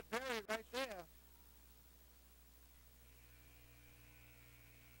that'll be the period right there.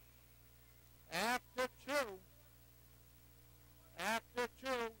 After two,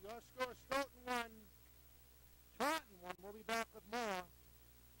 your score, Stoughton 1, Taunton 1. We'll be back with more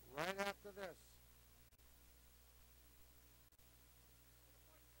right after this.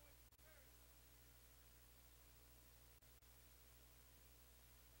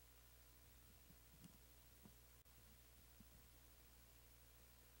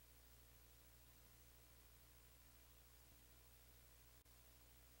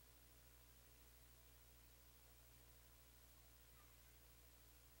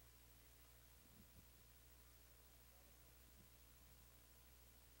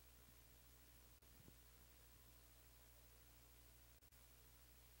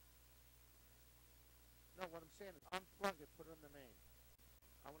 No, what I'm saying is unplug it, put it in the main.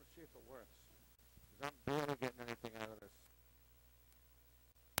 I want to see if it works. Because I'm barely getting anything out of this.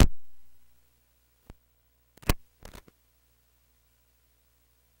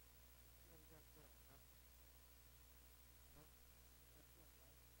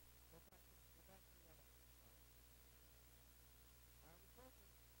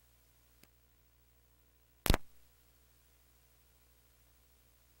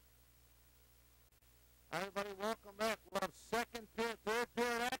 Everybody welcome back. We'll have third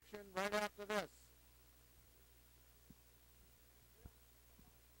period action right after this.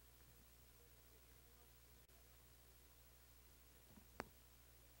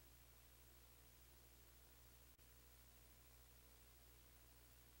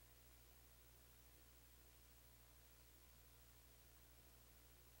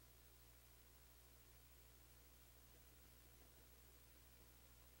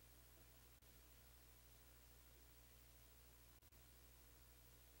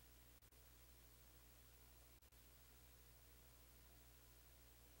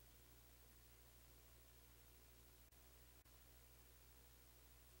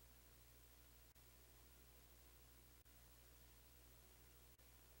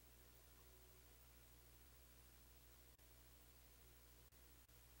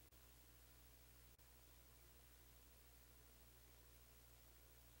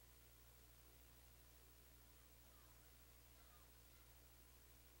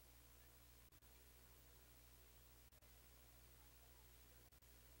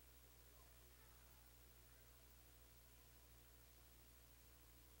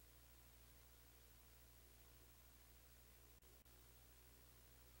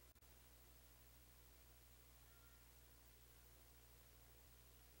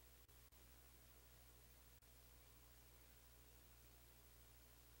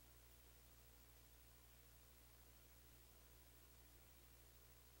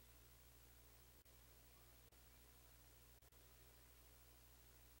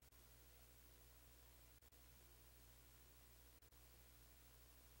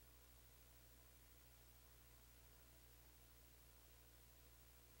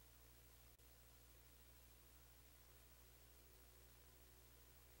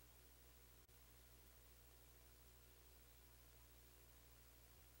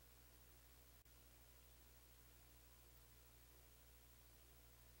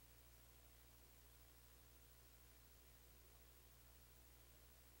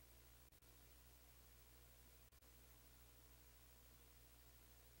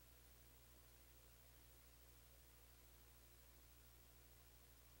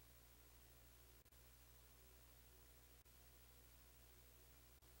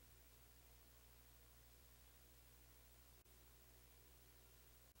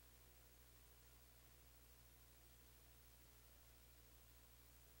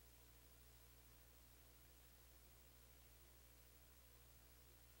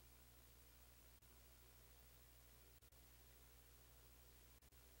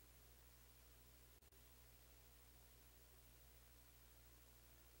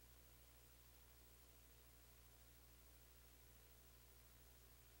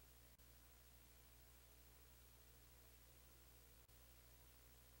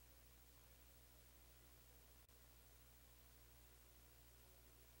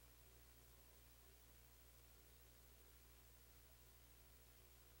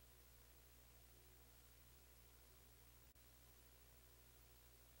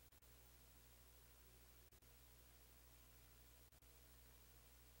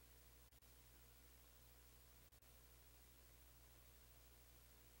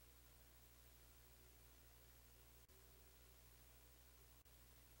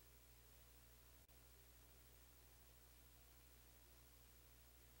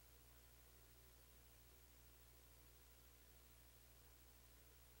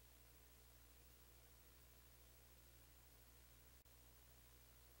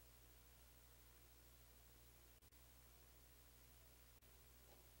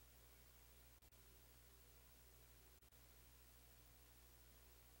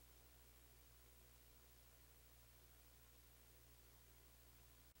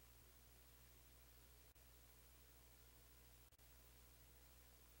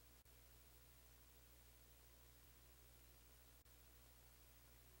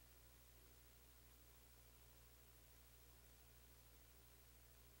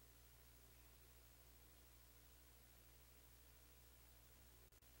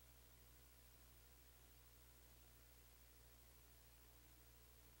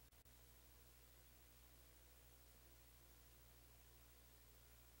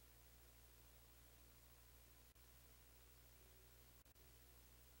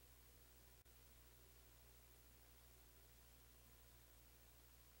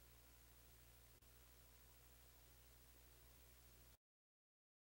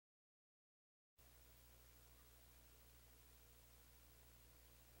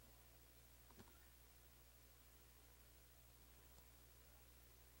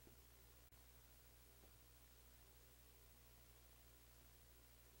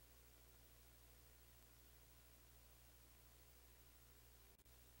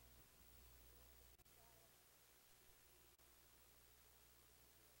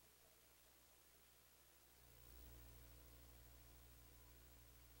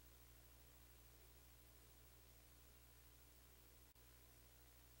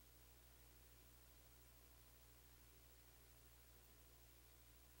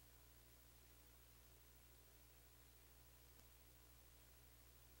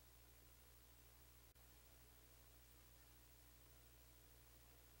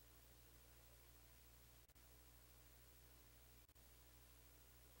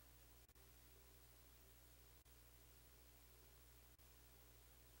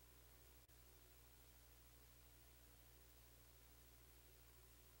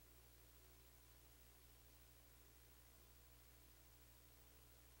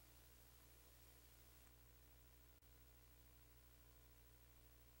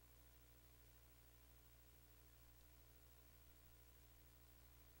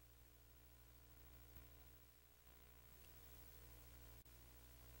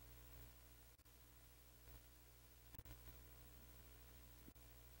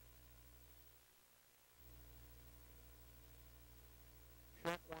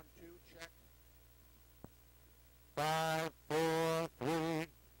 Check 1, 2, check. 5, 4, 3.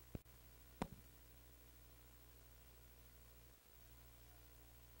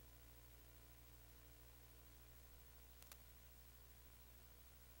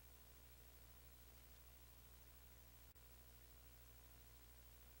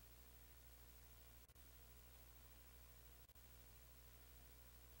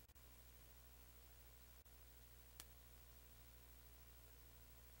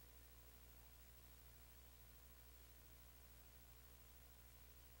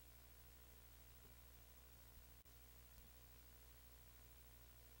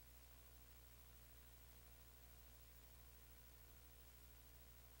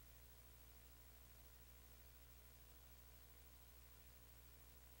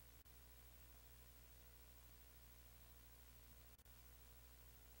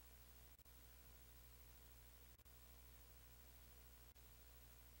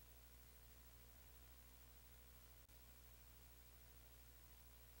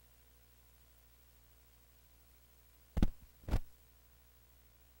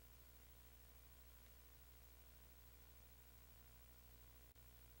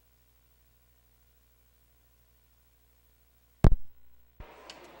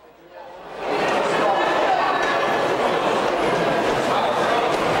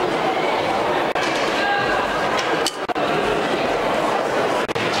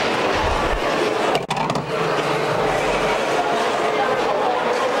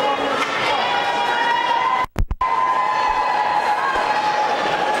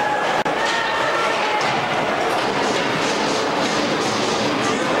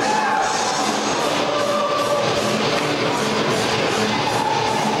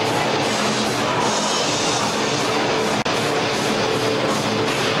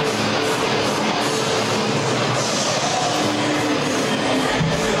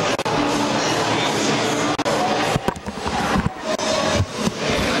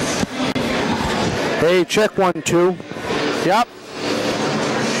 Hey, check 1, 2. Yep.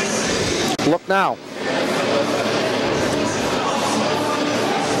 Look now.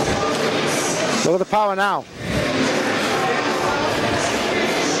 Look at the power now.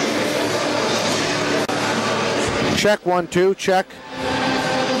 Check 1, 2, check.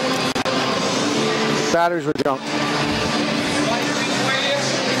 Batteries were junk.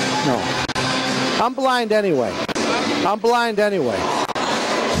 No. I'm blind anyway. I'm blind anyway.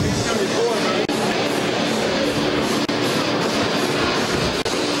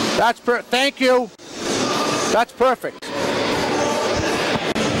 That's thank you. That's perfect.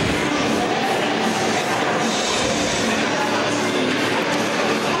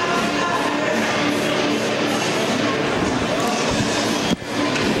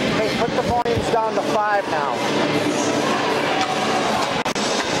 Hey, put the volumes down to 5 now.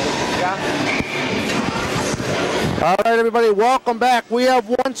 Yeah. All right, everybody, welcome back. We have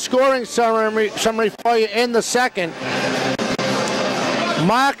one scoring summary for you in the second.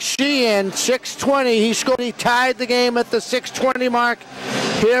 Mark Sheehan, 6:20. He scored. He tied the game at the 6:20 mark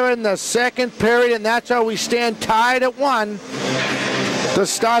here in the second period, and that's how we stand tied at 1 to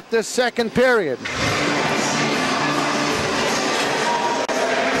start this second period.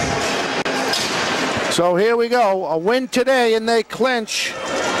 So here we go. A win today, and they clinch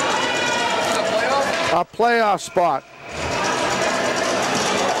a playoff spot.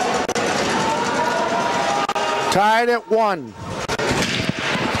 Tied at 1.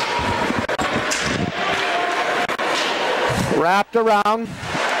 Wrapped around.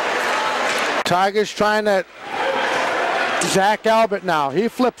 Tigers trying to Zach Albert now. He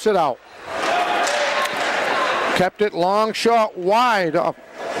flips it out. Kept it long, short, wide of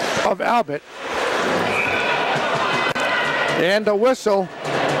Albert. And a whistle.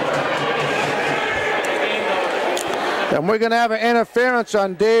 And we're going to have an interference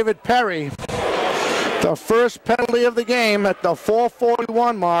on David Perry. The first penalty of the game at the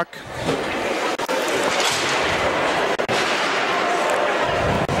 4:41 mark.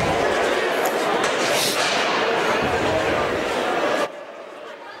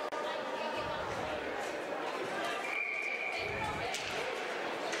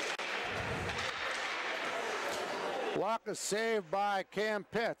 Block is saved by Cam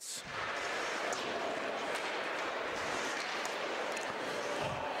Pitts.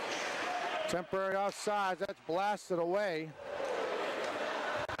 Temporary offside, that's blasted away.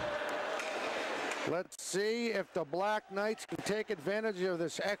 Let's see if the Black Knights can take advantage of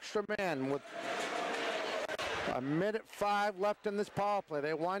this extra man with 1:05 left in this power play.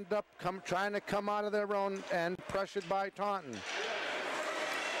 They wind up trying to come out of their own end, pressured by Taunton.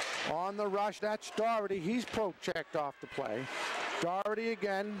 On the rush, that's Doherty. He's poke-checked off the play. Doherty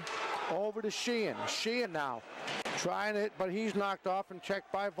again, over to Sheehan. Sheehan now trying it, but he's knocked off and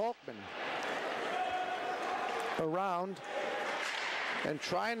checked by Volkman. Around and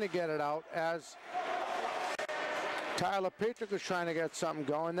trying to get it out as Tyler Petrick is trying to get something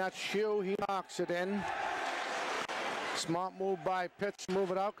going. That's Hugh. He knocks it in. Smart move by Pitts to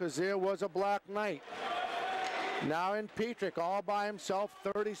move it out because there was a Black Knight. Now in Petrick all by himself,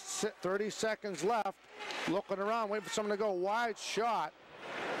 30 seconds left. Looking around, waiting for someone to go wide shot.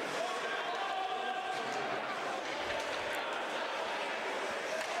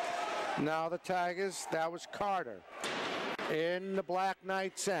 Now the Tigers, that was Carter. In the Black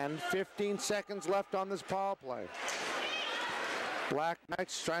Knights' end, 15 seconds left on this power play. Black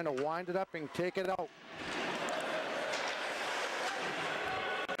Knights trying to wind it up and take it out.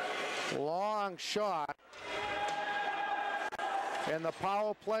 Long shot. And the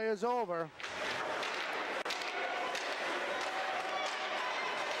power play is over.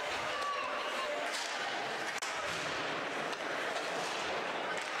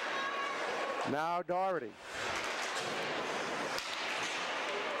 Now Doherty.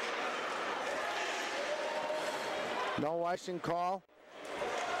 No icing call.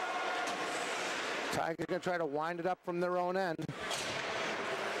 Tigers going to try to wind it up from their own end.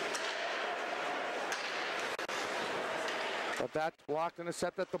 But that's blocked and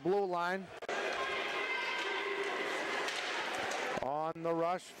intercept at the blue line. On the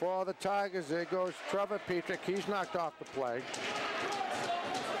rush for the Tigers, there goes Trevor Petrick. He's knocked off the play.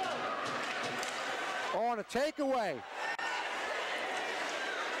 Oh, and a takeaway.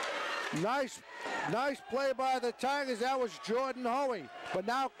 Nice play by the Tigers. That was Jordan Hoey. But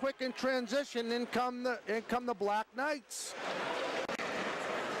now quick in transition, in come the Black Knights.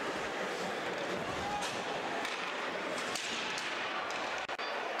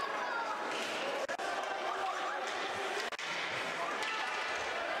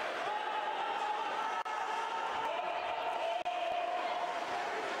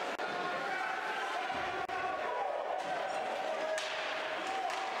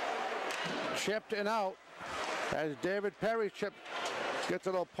 Chipped and out as David Perry gets a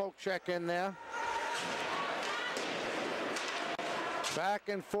little poke check in there. Back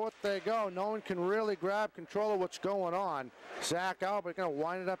and forth they go. No one can really grab control of what's going on. Zach Albert going to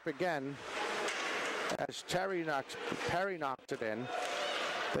wind it up again as Perry knocks it in.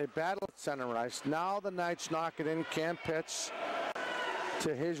 They battle at center ice. Now the Knights knock it in. Cam Pitts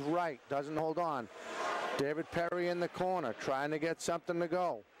to his right. Doesn't hold on. David Perry in the corner trying to get something to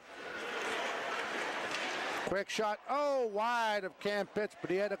go. Quick shot, oh, wide of Cam Pitts,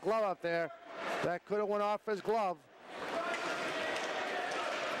 but he had a glove up there. That could have went off his glove.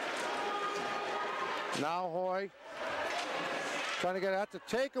 Now Hoy trying to get out the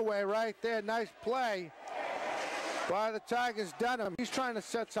takeaway right there. Nice play by the Tigers. Dunham, he's trying to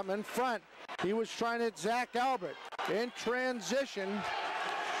set something in front. He was trying to hit Zach Albert. In transition,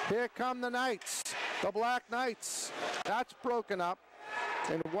 here come the Knights, the Black Knights. That's broken up.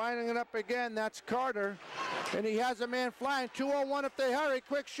 And winding it up again, that's Carter. And he has a man flying. 2-on-1 if they hurry.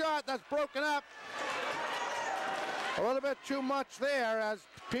 Quick shot. That's broken up. A little bit too much there as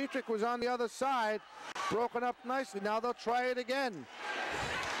Petrick was on the other side. Broken up nicely. Now they'll try it again.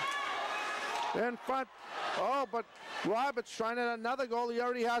 In front. Oh, but Roberts trying to another goal. He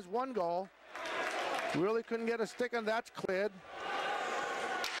already has one goal. Really couldn't get a stick on. That's cleared.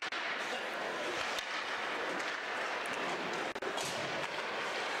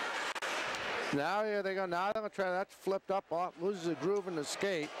 Now here they go. Now they're going to try. That's flipped up. Off, loses the groove in the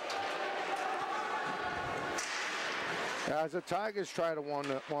skate. As the Tigers try to warm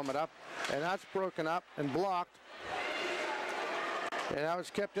it up. And that's broken up and blocked. And that was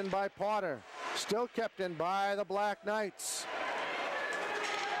kept in by Potter. Still kept in by the Black Knights.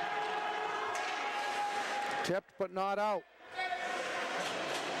 Tipped but not out.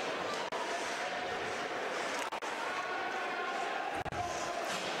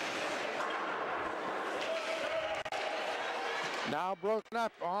 Now broken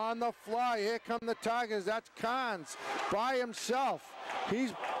up on the fly. Here come the Tigers. That's Kahns by himself.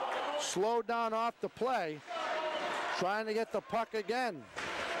 He's slowed down off the play. Trying to get the puck again.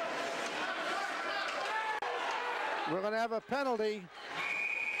 We're going to have a penalty.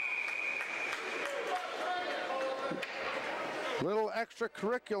 Little extra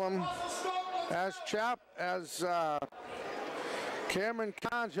curriculum as Cameron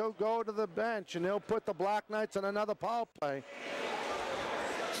Kahns, he'll go to the bench and he'll put the Black Knights in another power play.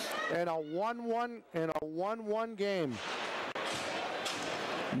 In a 1-1 game.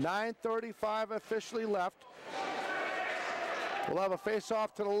 9:35 officially left. We'll have a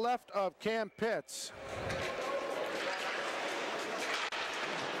face-off to the left of Cam Pitts.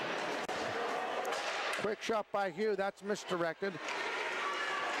 Quick shot by Hugh. That's misdirected.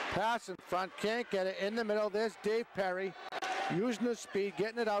 Pass in front. Can't get it. In the middle. There's Dave Perry. Using his speed.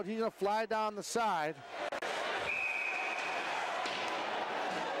 Getting it out. He's going to fly down the side.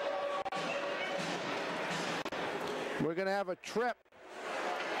 We're going to have a trip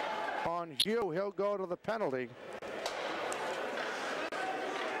on Hugh. He'll go to the penalty.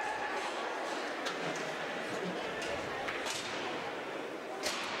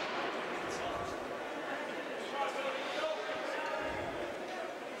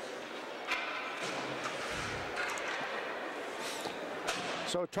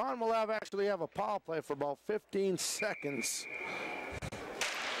 So Taunton will actually have a power play for about 15 seconds.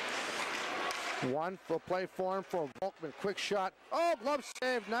 One for play for him for Volkman. Quick shot. Oh, glove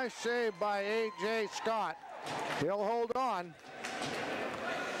save. Nice save by A.J. Scott. He'll hold on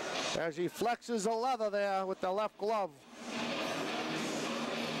as he flexes the leather there with the left glove.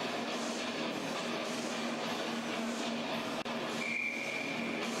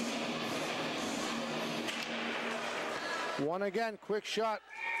 One again, quick shot.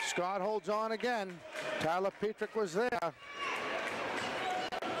 Scott holds on again. Tyler Petrick was there.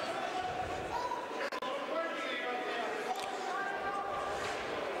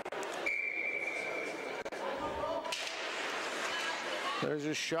 There's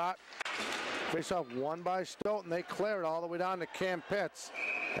a shot. Face off won by Stoughton. They clear it all the way down to Cam Pitts,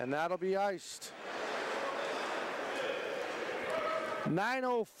 and that'll be iced.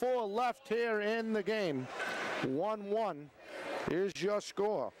 9:04 left here in the game. 1-1 is your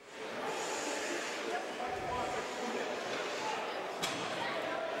score.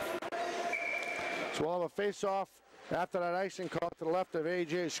 So we'll have a face-off after that icing call to the left of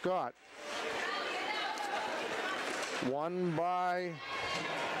A.J. Scott. Won by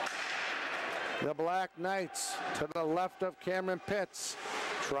the Black Knights to the left of Cameron Pitts.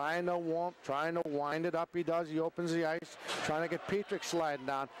 Trying to wind it up. He does. He opens the ice. Trying to get Petrick sliding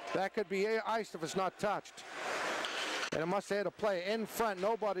down. That could be iced if it's not touched. And it must have had a play in front.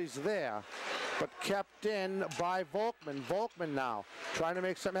 Nobody's there. But kept in by Volkman. Volkman now trying to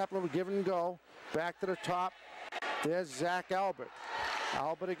make something happen. Give and go. Back to the top. There's Zach Albert.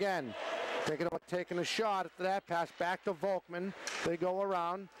 Albert again. Thinking about taking a shot after that pass. Back to Volkman. They go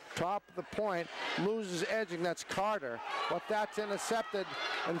around. Top of the point. Loses edging. That's Carter. But that's intercepted.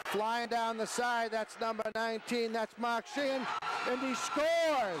 And flying down the side. That's number 19. That's Mark Sheehan. And he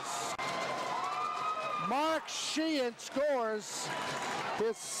scores. Mark Sheehan scores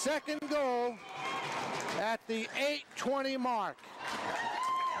his second goal at the 8:20 mark.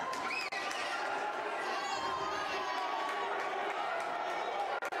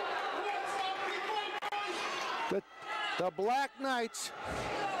 The Black Knights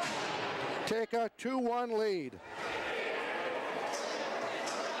take a 2-1 lead.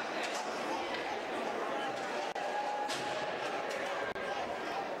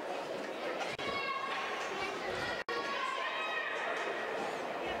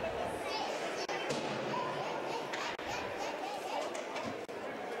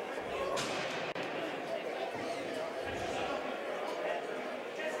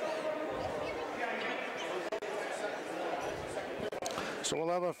 So we'll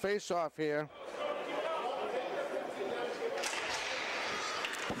have a face-off here.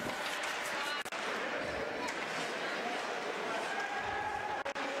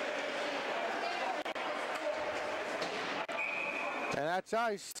 And that's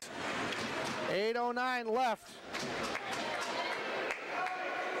iced. 8:09 left.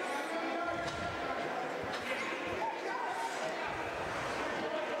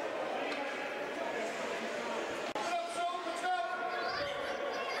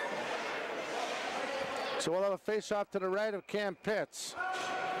 So we'll have a face-off to the right of Cam Pitts.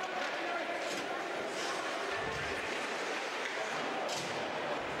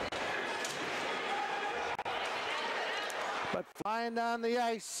 But flying down the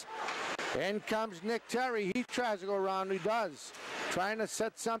ice, in comes Nick Terry. He tries to go around. He does. Trying to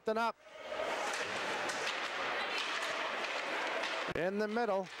set something up. In the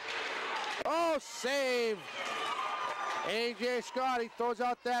middle. Oh, save. A.J. Scott, he throws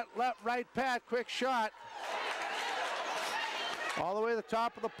out that right pad. Quick shot. All the way to the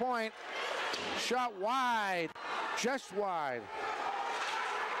top of the point. Shot wide. Just wide.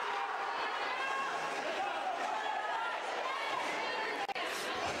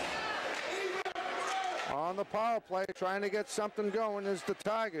 On the power play, trying to get something going is the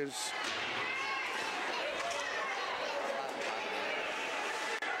Tigers.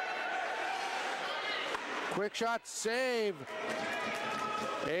 Quick shot save.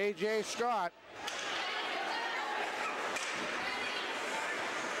 A.J. Scott.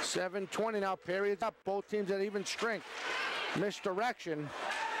 7:20 now, period's up. Both teams at even strength. Misdirection.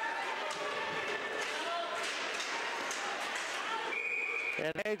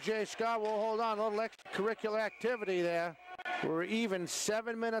 And A.J. Scott will hold on. A little extracurricular activity there. We're even.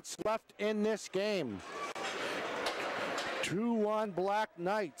 7 minutes left in this game. 2-1 Black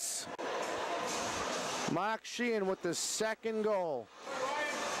Knights. Mark Sheehan with the second goal.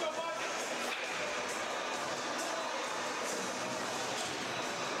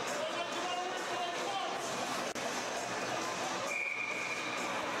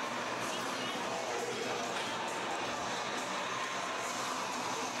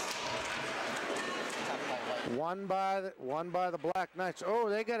 One by the Black Knights. Oh,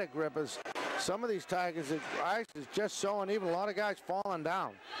 they got a grip. As some of these Tigers, the ice is just so uneven. A lot of guys falling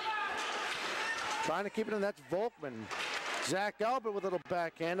down. Trying to keep it in. That's Volkman. Zach Albert with a little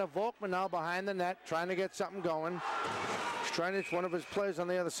backhander. Volkman now behind the net, trying to get something going. He's trying to hit one of his plays on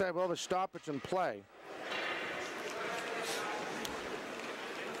the other side. Well, the stoppage and play.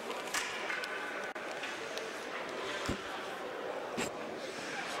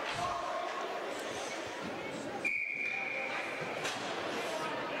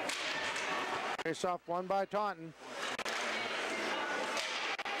 Face off won by Taunton.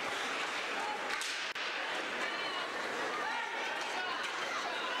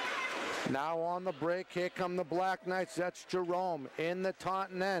 Now on the break, here come the Black Knights. That's Jerome in the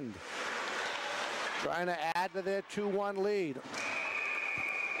Taunton end. Trying to add to their 2-1 lead.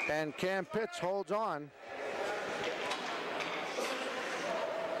 And Cam Pitts holds on.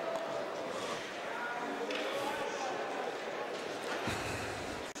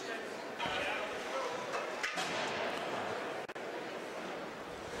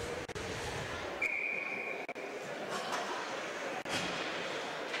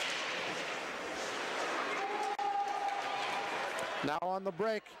 Now on the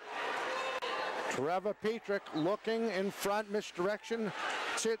break, Trevor Petrick looking in front, misdirection.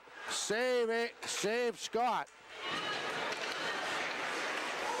 Save Scott.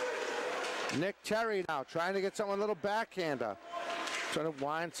 Nick Terry now trying to get someone a little backhander. Trying to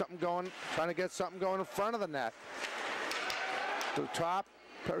wind something going, trying to get something going in front of the net. To the top,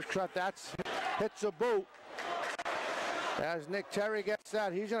 first shot, that's hits a boot. As Nick Terry gets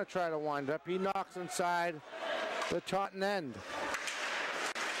that, he's going to try to wind up. He knocks inside the Taunton end.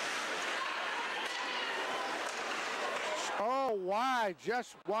 Oh, wide,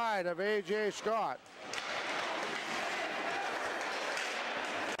 just wide of A.J. Scott.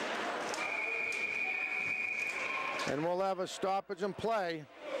 And we'll have a stoppage and play.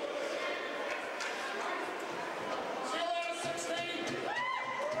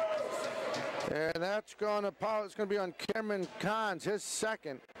 And that's going to be on Cameron Kahns, his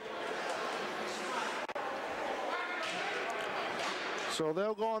second. So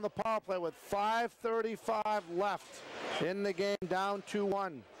they'll go on the power play with 5:35 left in the game, down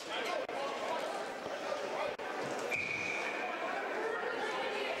 2-1.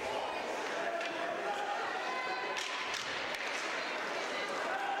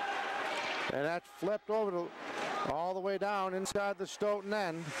 And that's flipped over to all the way down inside the Stoughton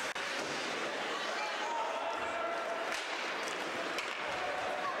end.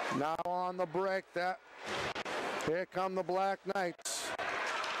 Now on the break, here come the Black Knights.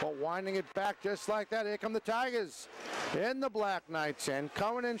 But winding it back just like that, here come the Tigers in the Black Knights end.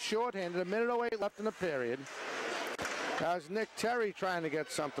 Coming in shorthanded, 1:08 left in the period. As Nick Terry trying to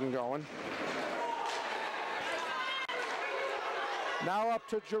get something going. Now up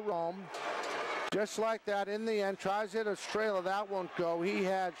to Jerome. Just like that, in the end, tries to hit a trailer, that won't go. He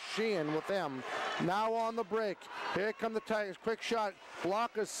had Sheehan with him. Now on the break, here come the Tigers, quick shot,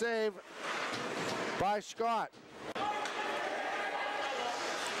 blocker save by Scott.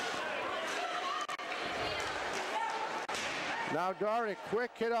 Now Doherty,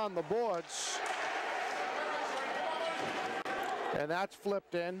 quick hit on the boards. And that's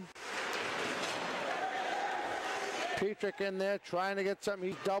flipped in. Petrick in there trying to get something.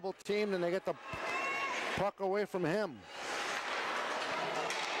 He's double teamed and they get the puck away from him.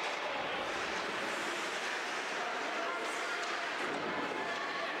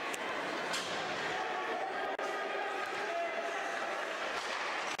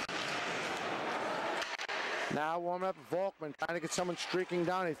 Now warming up Volkman, trying to get someone streaking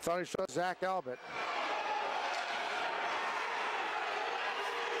down. He thought he saw Zach Albert.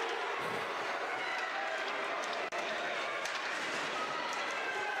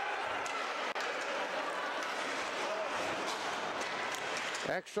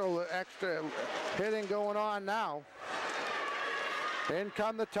 Extra hitting going on now. In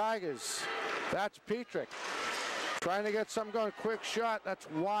come the Tigers. That's Petrick. Trying to get something going. Quick shot. That's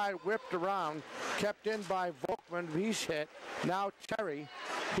wide. Whipped around. Kept in by Volkman. He's hit. Now Terry.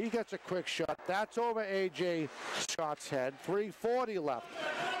 He gets a quick shot. That's over A.J. Scott's head. 3:40 left.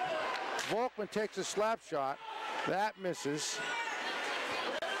 Volkman takes a slap shot. That misses.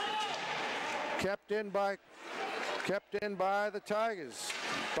 Kept in by the Tigers.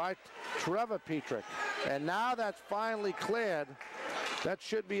 By Trevor Petrick. And now that's finally cleared. That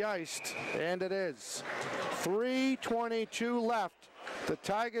should be iced. And it is. 3:22 left. The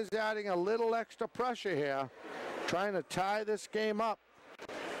Tigers adding a little extra pressure here, trying to tie this game up.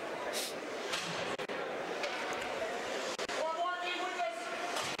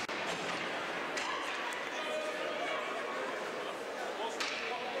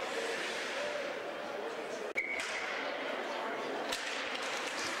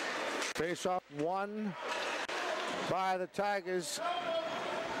 Face off one by the Tigers.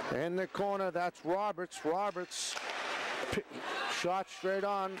 In the corner, that's Roberts. Roberts shot straight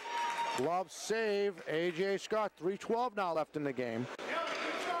on. Glove save. A.J. Scott. 3:12 now left in the game.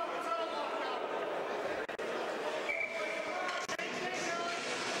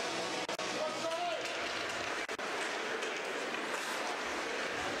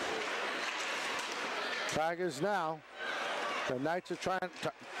 Tigers now. The Knights are trying.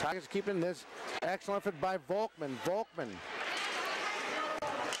 Tigers keeping this. Excellent effort by Volkman. Volkman.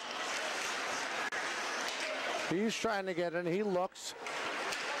 He's trying to get in. He looks.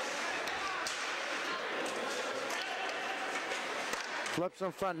 Flips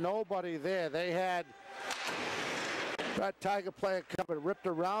in front. Nobody there. They had that Tiger player covered. Ripped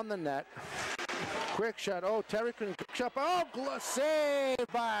around the net. Quick shot. Oh, Terry couldn't quick shot. Oh,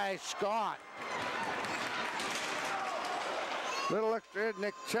 saved by Scott. Little extra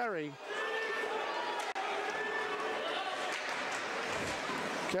Nick Terry.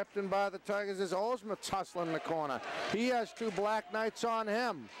 Kept in by the Tigers is Olsmith hustling in the corner. He has two Black Knights on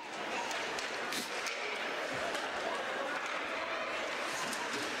him.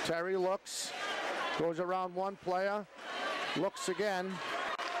 Terry looks, goes around one player, looks again,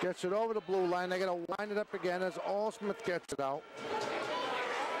 gets it over the blue line. They're going to wind it up again as Olsmith gets it out.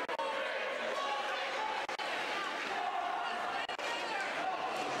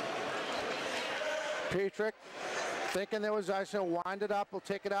 Petrick, thinking there was ice, and wind it up. Will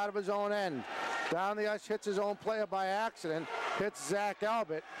take it out of his own end. Down the ice, hits his own player by accident. Hits Zach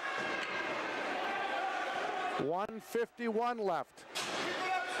Albert. 1:51 left.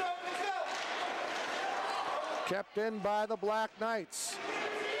 Kept in by the Black Knights.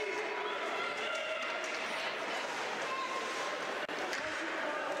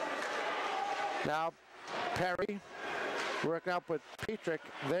 Now Perry working up with Petrick.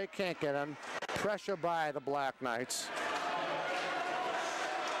 They can't get him. Pressure by the Black Knights.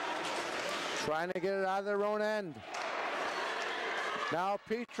 Trying to get it out of their own end. Now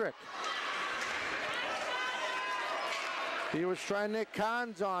Petrick. He was trying to Nick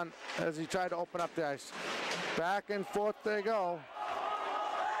Kahns on as he tried to open up the ice. Back and forth they go.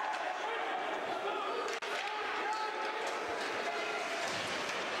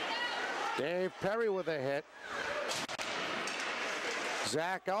 Dave Perry with a hit.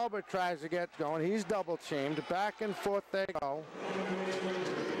 Zach Albert tries to get going. He's double teamed. Back and forth they go.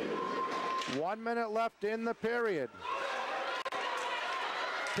 1 minute left in the period.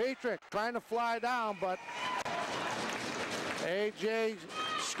 Petrick trying to fly down, but A.J.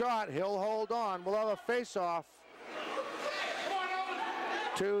 Scott, he'll hold on. We'll have a face-off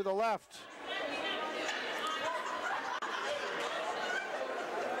to the left.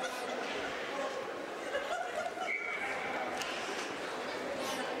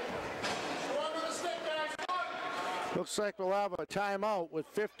 Looks like we'll have a timeout with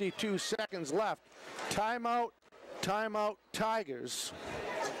 52 seconds left. Timeout, timeout, Tigers.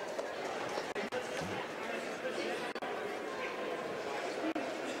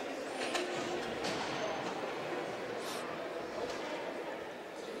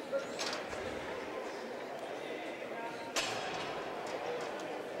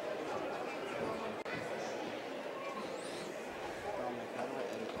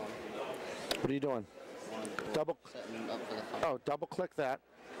 What are you doing? Double click that.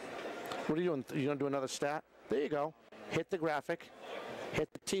 What are you doing? You gonna do another stat? There you go. Hit the graphic.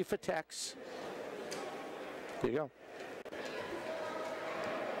 Hit the T for text. There you go.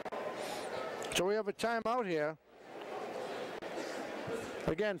 So we have a timeout here.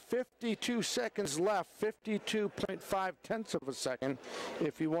 Again, 52 seconds left, 52.5 tenths of a second,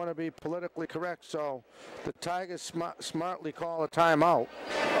 if you want to be politically correct. So the Tigers smartly call a timeout.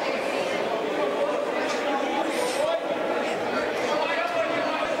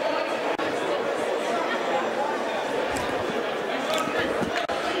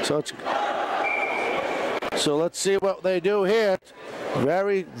 So let's see what they do here.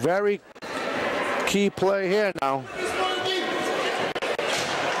 Very, very key play here now.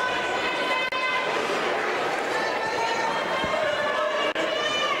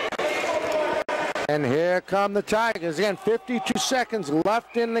 And here come the Tigers. Again, 52 seconds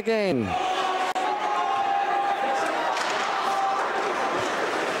left in the game.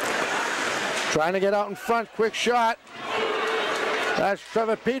 Trying to get out in front. Quick shot. As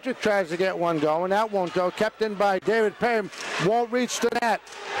Trevor Petrick tries to get one going. That won't go. Kept in by David Perry. Won't reach the net.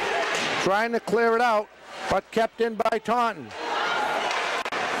 Trying to clear it out, but kept in by Taunton.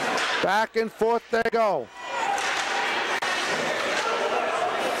 Back and forth they go.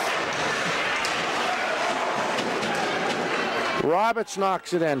 Roberts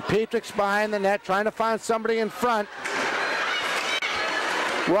knocks it in. Petrick's behind the net, trying to find somebody in front.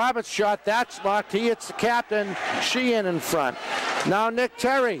 Roberts shot, that's blocked. He hits the captain. Sheehan in front. Now Nick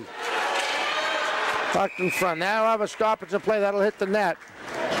Terry. Tucked in front. Now we'll have a stoppage of play. That'll hit the net.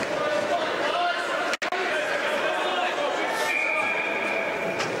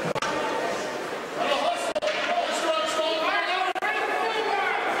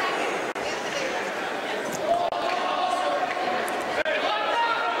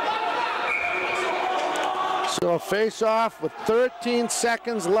 So a face-off with 13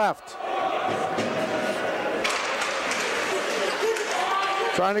 seconds left.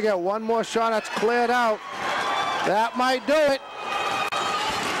 Trying to get one more shot. That's cleared out. That might do it.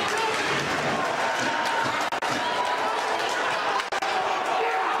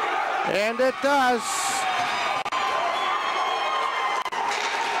 And it does.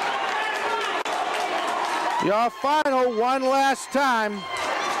 Your final one last time.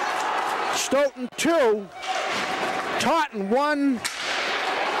 Stoughton 2. Taunton 1.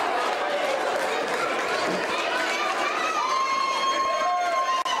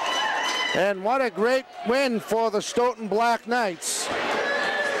 And what a great win for the Stoughton Black Knights.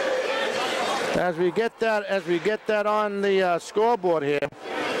 As we get that on the scoreboard here.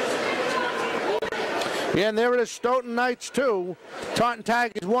 Yeah, and there it is, Stoughton Knights 2. Taunton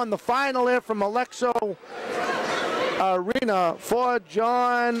Tigers 1. The final here from Alexo Arena for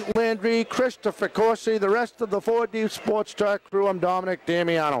John Landry, Christopher Corsi, the rest of the 4D Sports Talk crew. I'm Dominic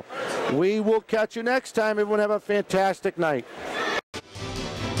Damiano. We will catch you next time. Everyone have a fantastic night.